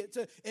see it,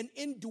 an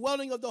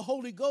indwelling of the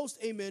Holy Ghost,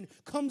 amen,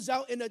 comes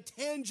out in a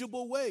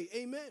tangible way,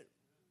 amen.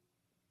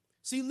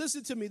 See,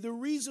 listen to me. The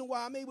reason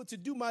why I'm able to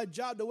do my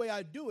job the way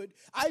I do it,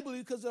 I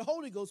believe because of the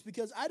Holy Ghost,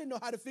 because I didn't know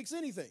how to fix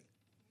anything.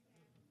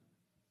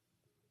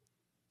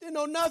 Didn't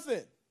know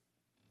nothing.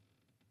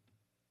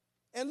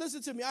 And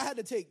listen to me, I had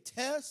to take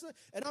tests,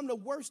 and I'm the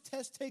worst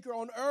test taker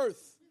on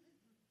earth.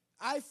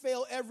 I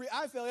fail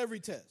every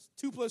test.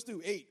 2 +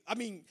 2, 8. I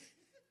mean,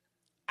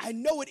 I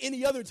know it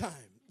any other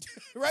time,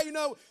 right? You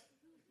know,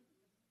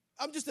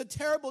 I'm just a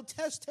terrible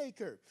test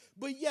taker,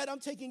 but yet I'm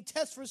taking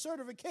tests for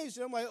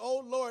certification. I'm like,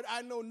 oh, Lord,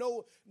 I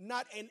know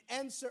not an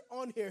answer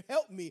on here.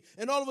 Help me.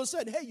 And all of a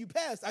sudden, hey, you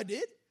passed. I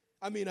did.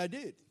 I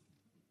did.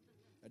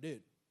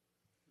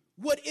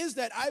 What is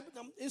that?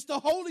 It's the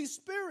Holy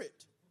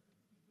Spirit.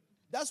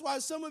 That's why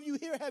some of you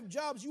here have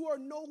jobs you are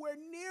nowhere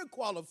near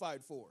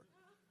qualified for.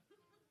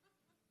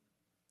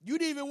 You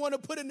didn't even want to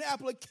put in the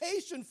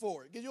application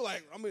for it because you're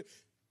like,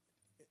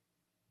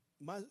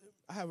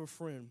 I have a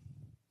friend.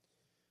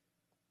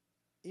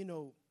 You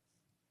know,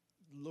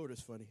 Lord is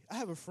funny. I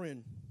have a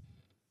friend.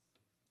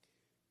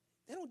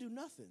 They don't do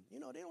nothing. You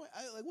know, they don't.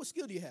 Like, what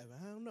skill do you have?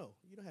 I don't know.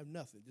 You don't have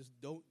nothing. Just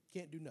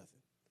can't do nothing.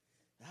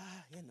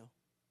 You know.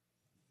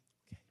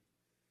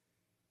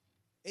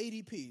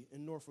 Okay. ADP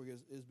in Norfolk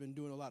has been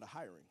doing a lot of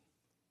hiring.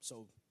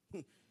 So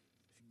if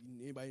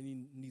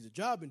anybody needs a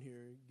job in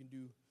here, you can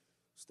do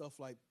stuff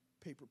like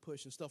Paper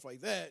Push and stuff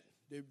like that.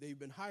 They've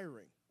been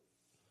hiring.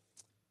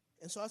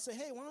 And so I say,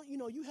 hey, why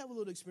don't you have a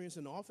little experience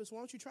in the office. Why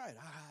don't you try it?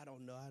 I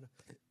don't know.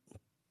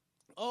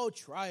 Oh,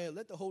 try it.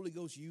 Let the Holy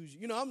Ghost use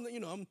you.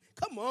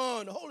 Come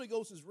on. The Holy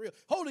Ghost is real.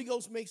 Holy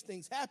Ghost makes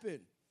things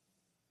happen.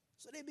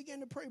 So they began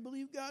to pray,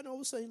 believe God, and all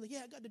of a sudden, like,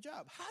 yeah, I got the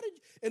job. How did you?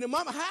 And then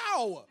mama,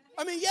 how?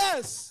 I mean,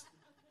 yes.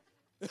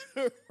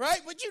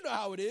 Right? But you know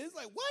how it is.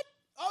 Like, what?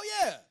 Oh,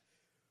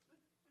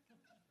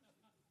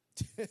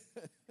 yeah.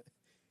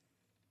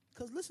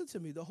 Because listen to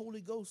me, the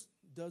Holy Ghost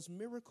does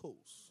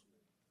miracles.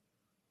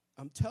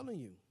 I'm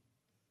telling you.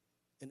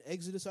 In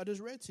Exodus, I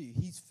just read to you,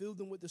 he's filled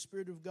them with the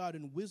Spirit of God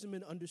and wisdom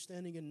and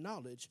understanding and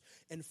knowledge.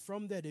 And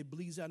from that, it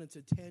bleeds out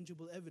into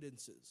tangible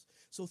evidences.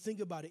 So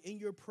think about it. In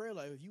your prayer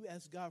life, if you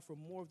ask God for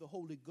more of the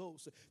Holy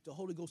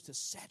Ghost to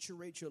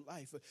saturate your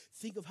life,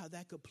 think of how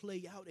that could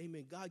play out.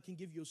 Amen. God can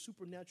give you a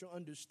supernatural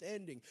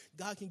understanding.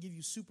 God can give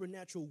you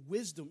supernatural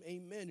wisdom.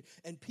 Amen.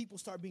 And people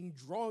start being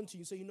drawn to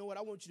you and say, you know what,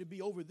 I want you to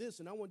be over this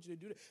and I want you to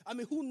do that. I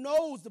mean, who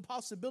knows the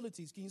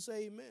possibilities? Can you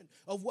say amen?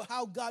 Of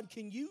how God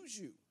can use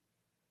you.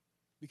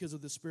 Because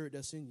of the Spirit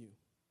that's in you.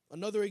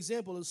 Another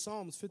example is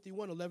Psalms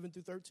 51, 11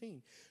 through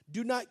 13.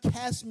 Do not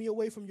cast me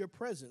away from your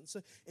presence,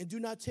 and do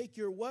not take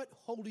your what?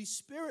 Holy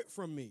Spirit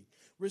from me.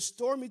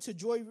 Restore me to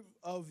joy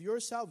of your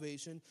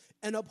salvation,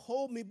 and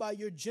uphold me by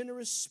your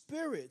generous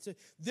spirit.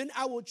 Then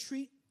I will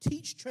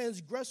teach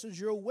transgressors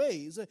your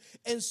ways,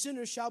 and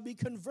sinners shall be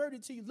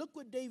converted to you. Look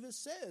what David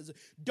says.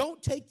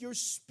 Don't take your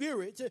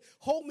spirit,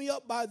 hold me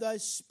up by thy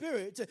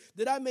spirit,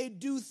 that I may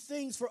do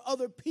things for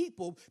other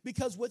people,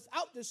 because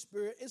without the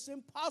Spirit, it's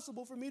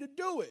impossible for me to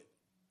do it.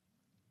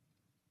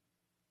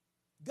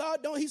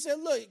 He said,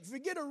 look,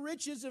 forget of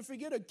riches and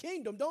forget a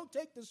kingdom. Don't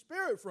take the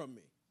Spirit from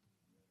me.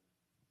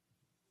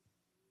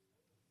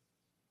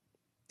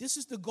 This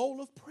is the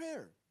goal of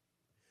prayer.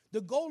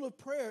 The goal of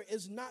prayer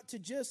is not to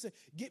just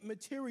get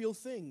material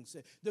things.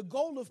 The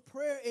goal of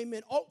prayer,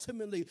 amen,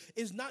 ultimately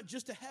is not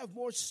just to have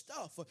more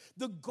stuff.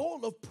 The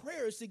goal of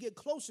prayer is to get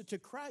closer to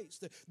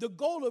Christ. The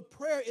goal of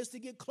prayer is to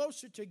get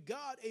closer to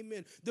God,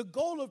 amen. The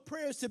goal of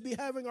prayer is to be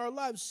having our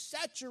lives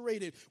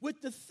saturated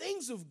with the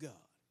things of God.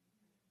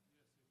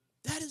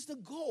 That is the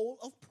goal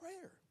of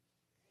prayer.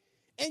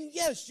 And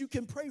yes, you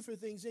can pray for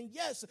things. And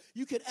yes,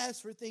 you can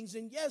ask for things.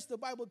 And yes, the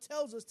Bible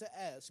tells us to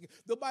ask.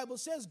 The Bible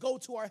says go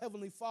to our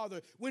Heavenly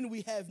Father when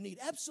we have need.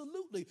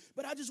 Absolutely.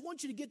 But I just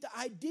want you to get the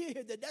idea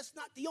here that that's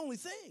not the only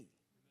thing.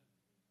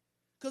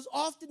 Because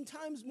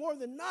oftentimes, more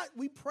than not,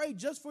 we pray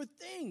just for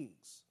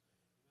things.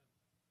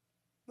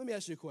 Let me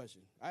ask you a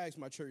question. I asked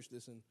my church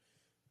this and,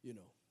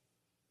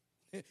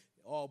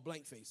 all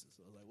blank faces.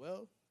 I was like,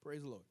 well,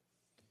 praise the Lord.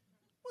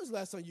 When's the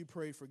last time you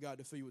prayed for God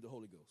to fill you with the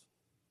Holy Ghost?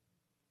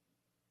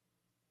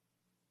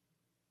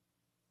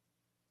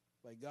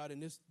 Like, God,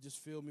 and this, just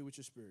fill me with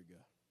your Spirit,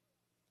 God.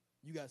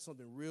 You got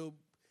something real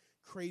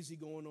crazy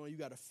going on. You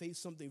got to face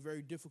something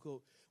very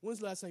difficult. When's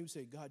the last time you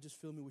said, God, just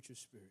fill me with your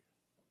Spirit?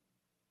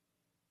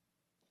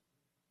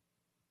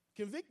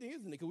 Convicting,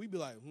 isn't it? Because we'd be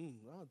like,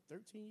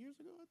 13 years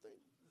ago, I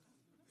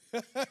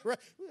think. Right?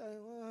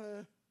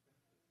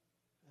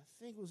 I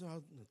think it was in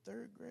the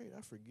 3rd grade.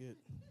 I forget.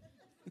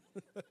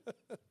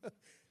 I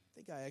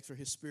think I asked for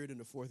his Spirit in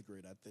the 4th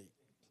grade, I think.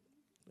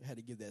 I had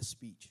to give that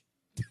speech.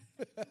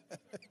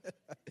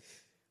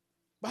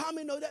 But how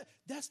many know that?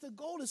 That's the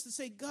goal, is to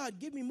say, God,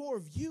 give me more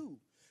of you.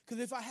 Because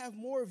if I have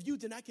more of you,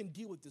 then I can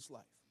deal with this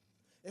life.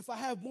 If I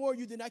have more of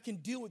you, then I can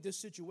deal with this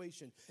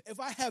situation. If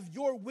I have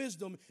your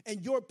wisdom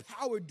and your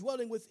power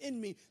dwelling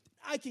within me,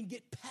 I can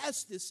get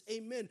past this.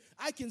 Amen.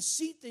 I can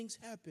see things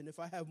happen if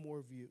I have more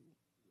of you.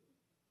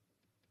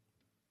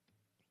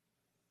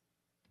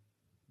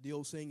 The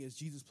old saying is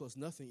Jesus plus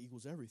nothing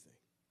equals everything.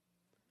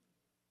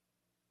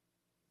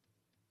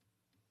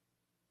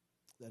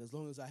 That as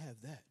long as I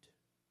have that,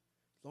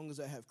 as long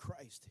as I have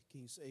Christ, can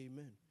you say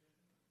amen?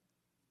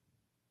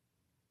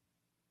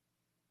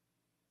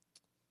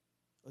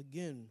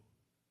 Again,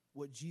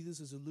 what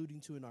Jesus is alluding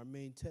to in our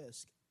main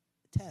text,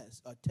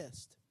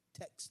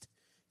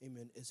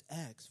 amen, is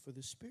ask for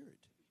the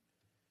Spirit.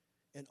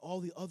 And all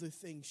the other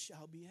things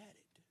shall be added.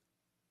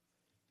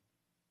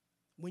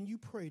 When you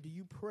pray, do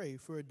you pray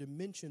for a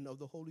dimension of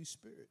the Holy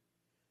Spirit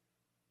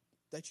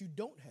that you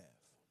don't have?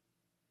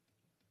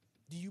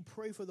 Do you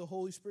pray for the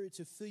Holy Spirit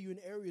to fill you in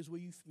areas where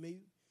you may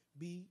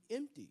be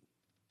empty?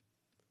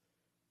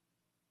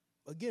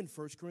 Again,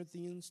 1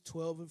 Corinthians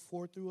 12 and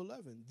 4 through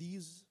 11.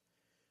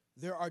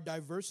 There are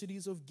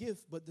diversities of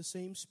gift, but the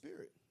same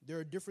Spirit. There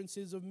are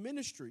differences of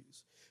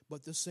ministries,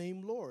 but the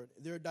same Lord.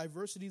 There are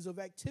diversities of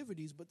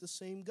activities, but the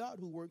same God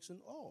who works in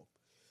all.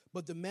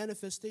 But the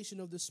manifestation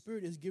of the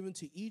Spirit is given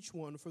to each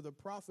one for the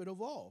profit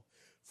of all.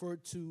 For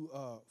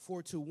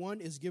to one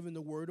is given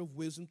the word of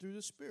wisdom through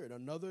the Spirit,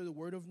 another the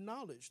word of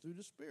knowledge through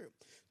the Spirit,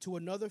 to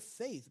another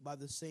faith by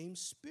the same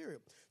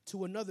Spirit,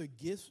 to another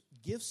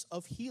gifts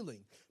of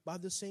healing by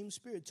the same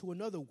Spirit, to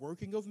another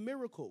working of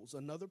miracles,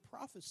 another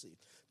prophecy,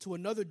 to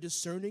another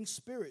discerning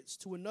spirits,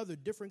 to another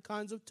different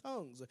kinds of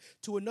tongues,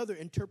 to another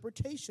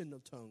interpretation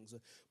of tongues.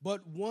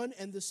 But one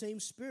and the same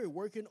Spirit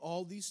working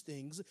all these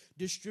things,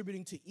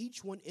 distributing to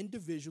each one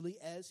individually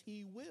as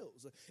he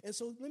wills. And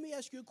so let me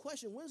ask you a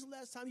question. When's the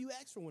last time you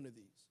asked for one of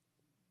these?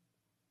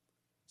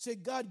 Say,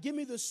 God, give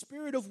me the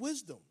spirit of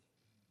wisdom.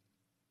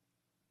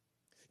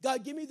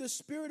 God, give me the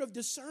spirit of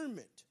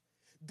discernment.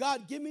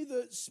 God, give me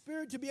the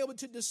spirit to be able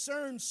to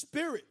discern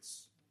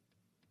spirits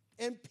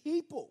and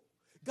people.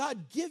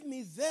 God, give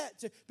me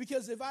that,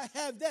 because if I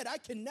have that, I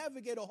can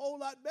navigate a whole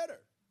lot better.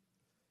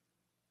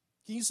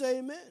 Can you say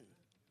amen?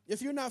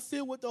 If you're not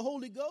filled with the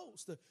Holy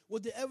Ghost,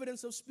 with the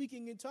evidence of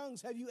speaking in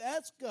tongues, have you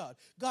asked God,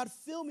 God,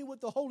 fill me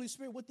with the Holy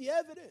Spirit, with the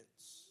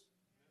evidence?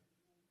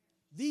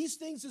 These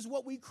things is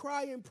what we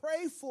cry and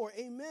pray for,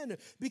 amen.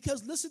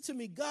 Because listen to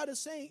me, God is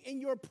saying in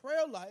your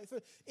prayer life,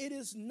 it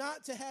is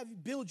not to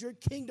have build your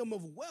kingdom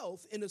of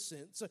wealth in a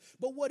sense,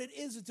 but what it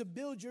is to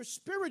build your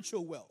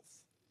spiritual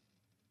wealth.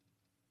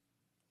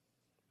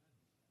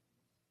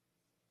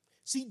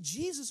 See,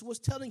 Jesus was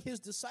telling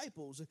his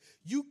disciples,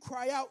 you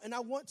cry out and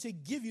I want to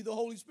give you the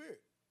Holy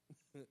Spirit.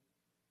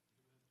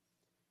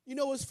 You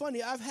know, it's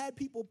funny. I've had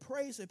people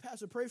pray, say,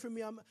 Pastor, pray for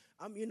me.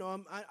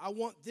 I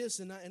want this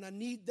and I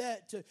need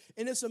that.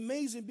 And it's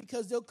amazing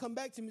because they'll come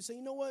back to me and say,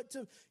 you know what?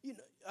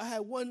 I had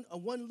one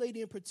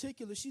lady in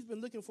particular. She's been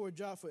looking for a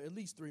job for at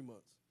least 3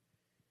 months.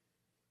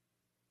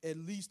 At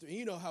least 3.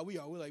 You know how we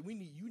are. We're like,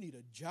 you need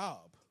a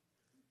job.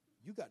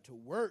 You got to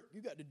work.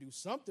 You got to do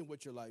something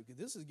with your life because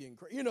this is getting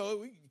crazy. You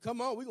know,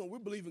 come on. We're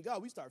believing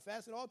God. We start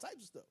fasting, all types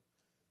of stuff.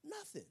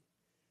 Nothing.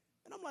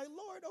 And I'm like,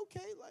 Lord,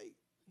 okay, like,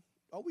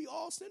 are we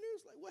all sinners?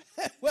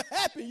 Like, what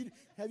happened?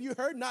 Have you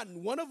heard not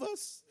one of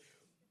us?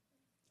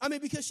 I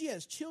mean, because she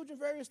has children,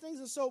 various things.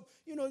 And so,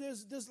 you know,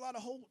 there's a lot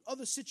of whole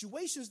other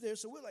situations there.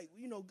 So we're like,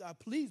 you know, God,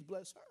 please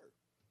bless her.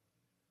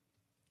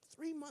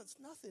 3 months,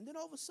 nothing. Then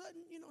all of a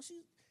sudden, you know,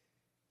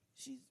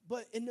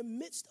 but in the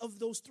midst of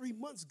those 3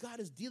 months, God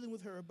is dealing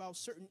with her about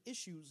certain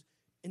issues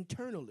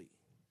internally.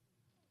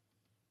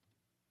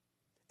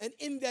 And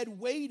in that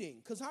waiting,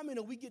 because how many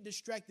know we get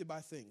distracted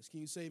by things?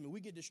 Can you say amen? We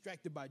get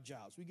distracted by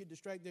jobs. We get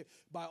distracted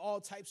by all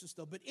types of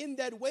stuff. But in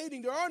that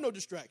waiting, there are no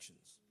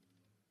distractions.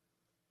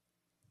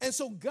 And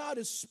so God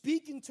is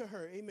speaking to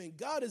her, amen.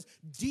 God is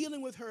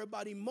dealing with her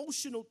about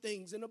emotional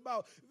things and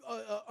about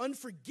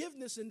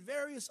unforgiveness and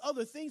various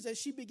other things that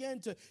she began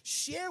to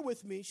share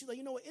with me. She's like,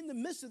 you know what, in the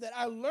midst of that,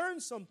 I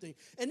learned something.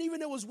 And even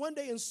there was one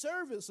day in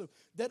service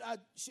that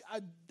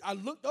I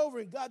looked over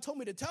and God told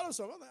me to tell her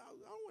something. I'm like,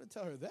 I don't want to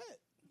tell her that.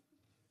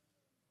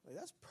 Like,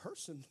 that's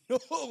personal,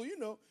 you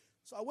know.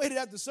 So I waited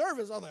after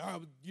service. I was like, all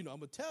right, you know, I'm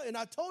going to tell her. And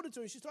I told it to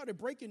her, and she started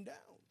breaking down.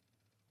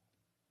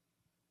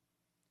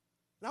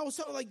 And I was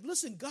telling her, like,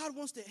 listen, God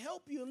wants to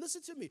help you. And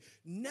listen to me.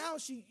 Now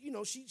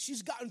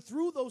she's gotten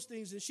through those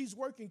things, and she's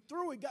working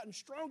through it, gotten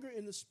stronger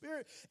in the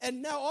spirit.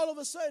 And now all of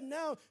a sudden,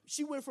 now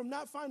she went from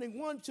not finding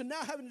one to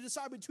now having to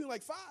decide between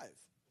like 5.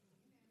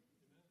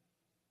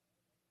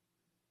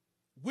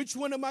 Which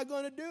one am I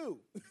going to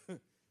do?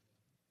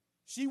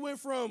 She went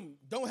from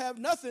don't have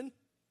nothing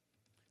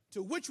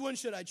to which one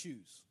should I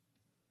choose?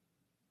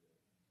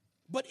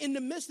 But in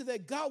the midst of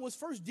that, God was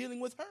first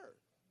dealing with her.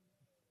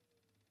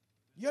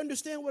 You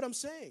understand what I'm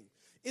saying?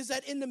 Is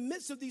that in the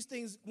midst of these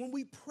things, when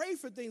we pray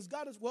for things,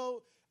 God is,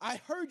 well, I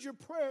heard your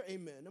prayer,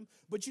 amen.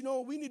 But you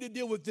know, we need to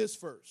deal with this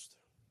first.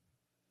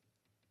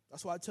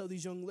 That's why I tell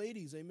these young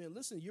ladies, amen,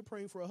 listen, you're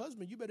praying for a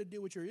husband, you better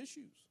deal with your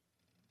issues.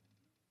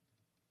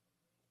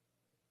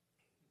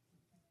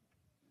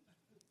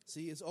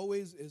 See, it's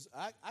always,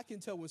 I can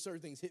tell when certain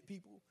things hit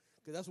people,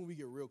 because that's when we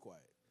get real quiet.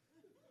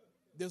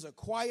 There's a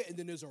quiet and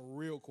then there's a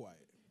real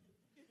quiet.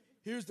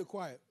 Here's the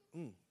quiet.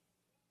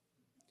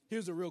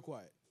 Here's the real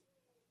quiet.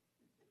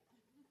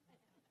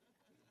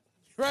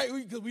 Right?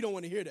 Because we don't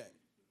want to hear that.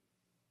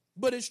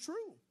 But it's true.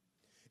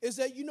 Is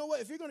that, you know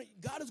what,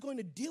 God is going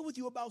to deal with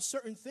you about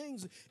certain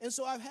things. And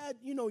so I've had,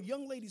 you know,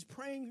 young ladies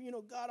praying, you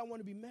know, God, I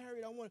want to be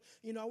married. I want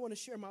to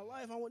share my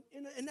life.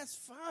 And that's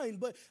fine.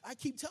 But I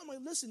keep telling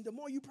them, listen, the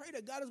more you pray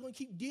that, God is going to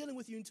keep dealing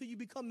with you until you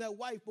become that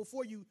wife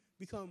before you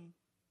become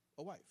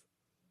a wife.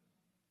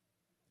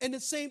 And the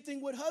same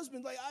thing with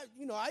husbands. Like,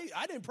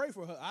 I didn't pray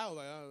for her. I was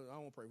like, I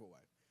don't pray for a wife.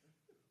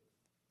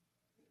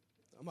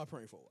 I'm not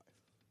praying for a wife.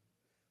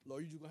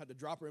 Lord, you're just going to have to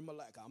drop her in my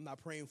lap. I'm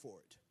not praying for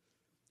it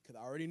because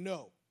I already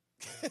know.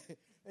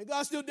 And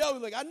God still dealt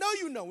with, like, I know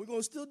you know. We're going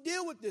to still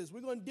deal with this.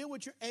 We're going to deal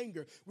with your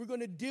anger. We're going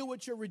to deal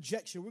with your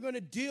rejection. We're going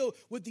to deal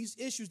with these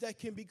issues that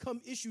can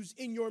become issues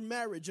in your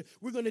marriage.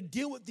 We're going to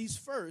deal with these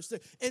first.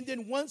 And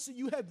then once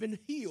you have been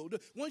healed,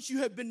 once you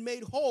have been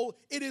made whole,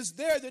 it is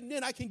there that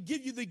then I can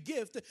give you the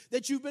gift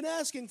that you've been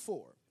asking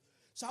for.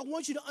 So I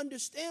want you to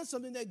understand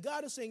something that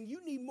God is saying,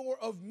 you need more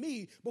of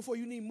me before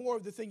you need more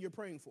of the thing you're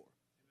praying for.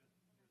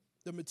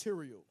 The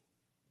material.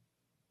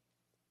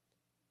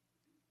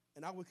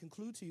 And I would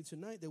conclude to you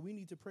tonight that we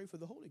need to pray for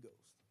the Holy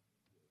Ghost.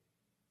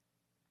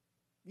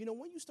 You know,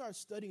 when you start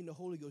studying the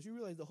Holy Ghost, you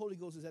realize the Holy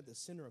Ghost is at the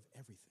center of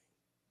everything.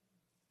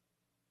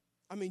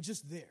 I mean,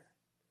 just there.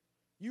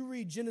 You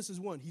read Genesis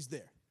 1, he's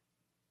there.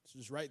 It's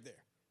just right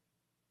there.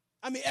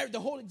 I mean, the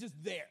Holy,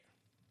 just there.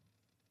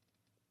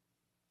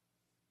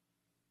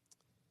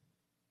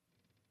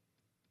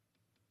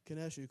 Can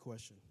I ask you a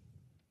question?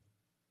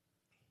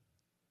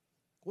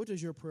 What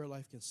does your prayer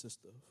life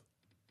consist of?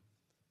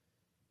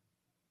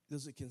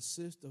 Does it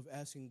consist of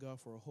asking God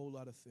for a whole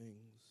lot of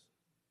things?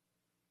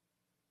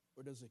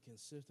 Or does it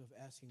consist of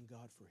asking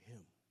God for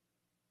him?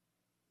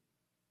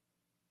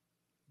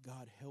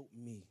 God, help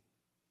me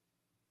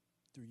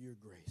through your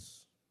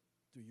grace,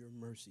 through your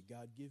mercy.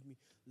 God,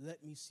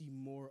 let me see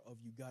more of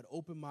you. God,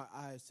 open my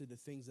eyes to the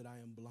things that I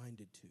am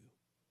blinded to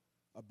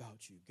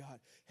about you. God,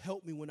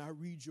 help me when I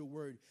read your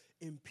word.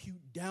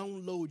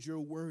 Download your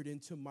word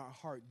into my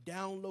heart.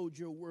 Download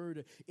your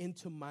word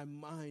into my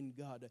mind,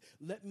 God.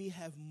 Let me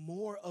have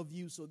more of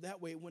you so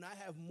that way when I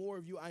have more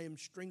of you, I am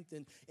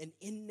strengthened. And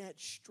in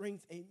that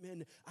strength,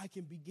 amen, I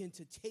can begin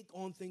to take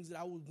on things that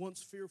I was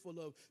once fearful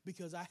of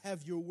because I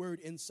have your word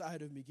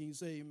inside of me. Can you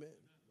say amen?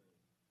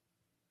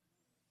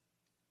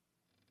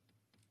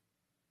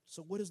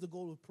 So what is the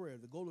goal of prayer?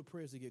 The goal of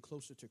prayer is to get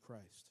closer to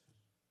Christ.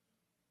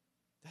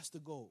 That's the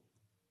goal.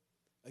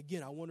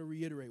 Again, I want to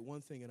reiterate one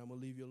thing, and I'm going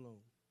to leave you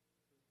alone.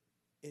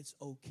 It's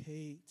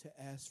okay to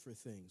ask for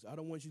things. I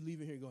don't want you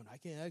leaving here going, I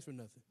can't ask for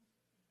nothing.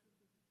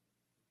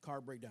 Car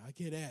breakdown. I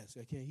can't ask.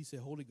 I can't. He said,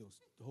 Holy Ghost,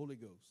 the Holy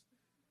Ghost.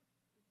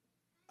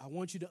 I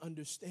want you to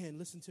understand,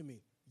 listen to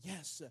me.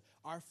 Yes,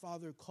 our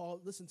Father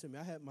called, listen to me.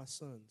 I had my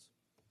sons.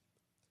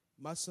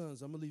 My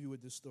sons, I'm going to leave you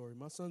with this story.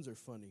 My sons are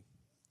funny.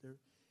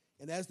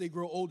 And as they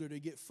grow older,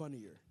 they get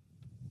funnier.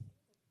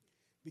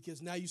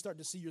 Because now you start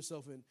to see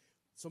yourself in,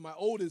 so my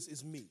oldest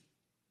is me.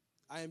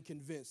 I am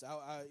convinced.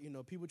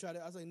 People try to,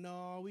 I was like,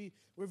 no,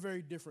 we're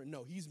very different.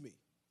 No, he's me.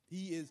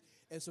 He is.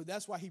 And so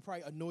that's why he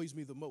probably annoys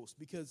me the most,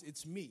 because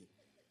it's me.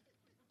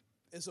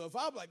 And so if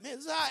I'm like, man,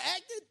 this is how I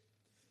acted.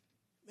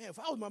 Man, if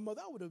I was my mother,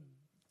 I would have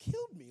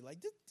killed me.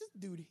 Like, this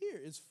dude here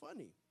is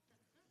funny.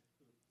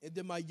 And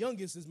then my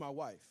youngest is my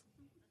wife.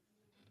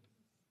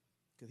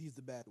 Because he's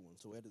the bad one.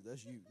 So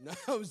that's you. No,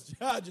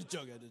 I'm just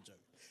joking.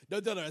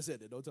 Don't tell her I said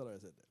that.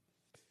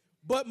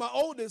 But my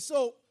oldest,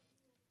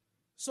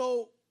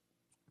 so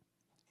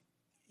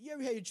you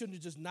ever had your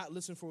children just not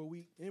listen for a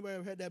week? Anybody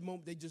ever had that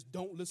moment they just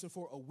don't listen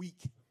for a week?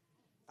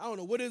 I don't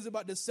know. What is it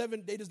about the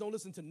 7? They just don't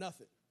listen to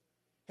nothing.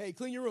 Hey,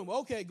 clean your room.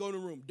 Okay, go in the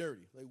room.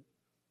 Dirty. Like,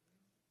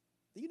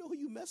 do you know who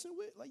you messing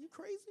with? Like, you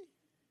crazy?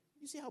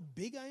 You see how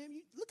big I am?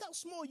 Look how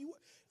small you are.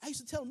 I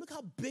used to tell them, look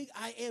how big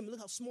I am and look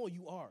how small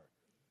you are.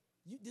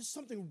 There's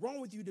something wrong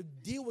with you to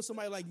deal with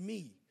somebody like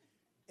me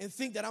and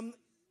think that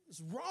it's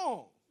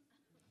wrong.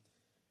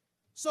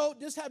 So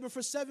this happened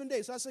for 7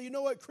 days. So I said, you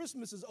know what?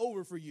 Christmas is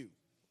over for you.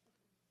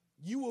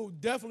 You will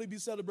definitely be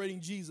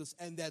celebrating Jesus,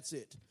 and that's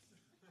it.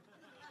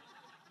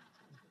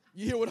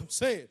 You hear what I'm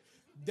saying?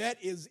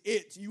 That is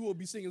it. You will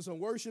be singing some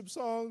worship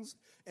songs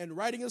and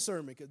writing a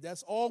sermon, because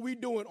that's all we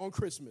doing on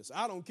Christmas.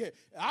 I don't care.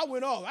 I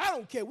went off. I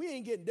don't care. We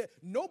ain't getting that.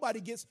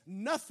 Nobody gets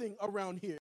nothing around here.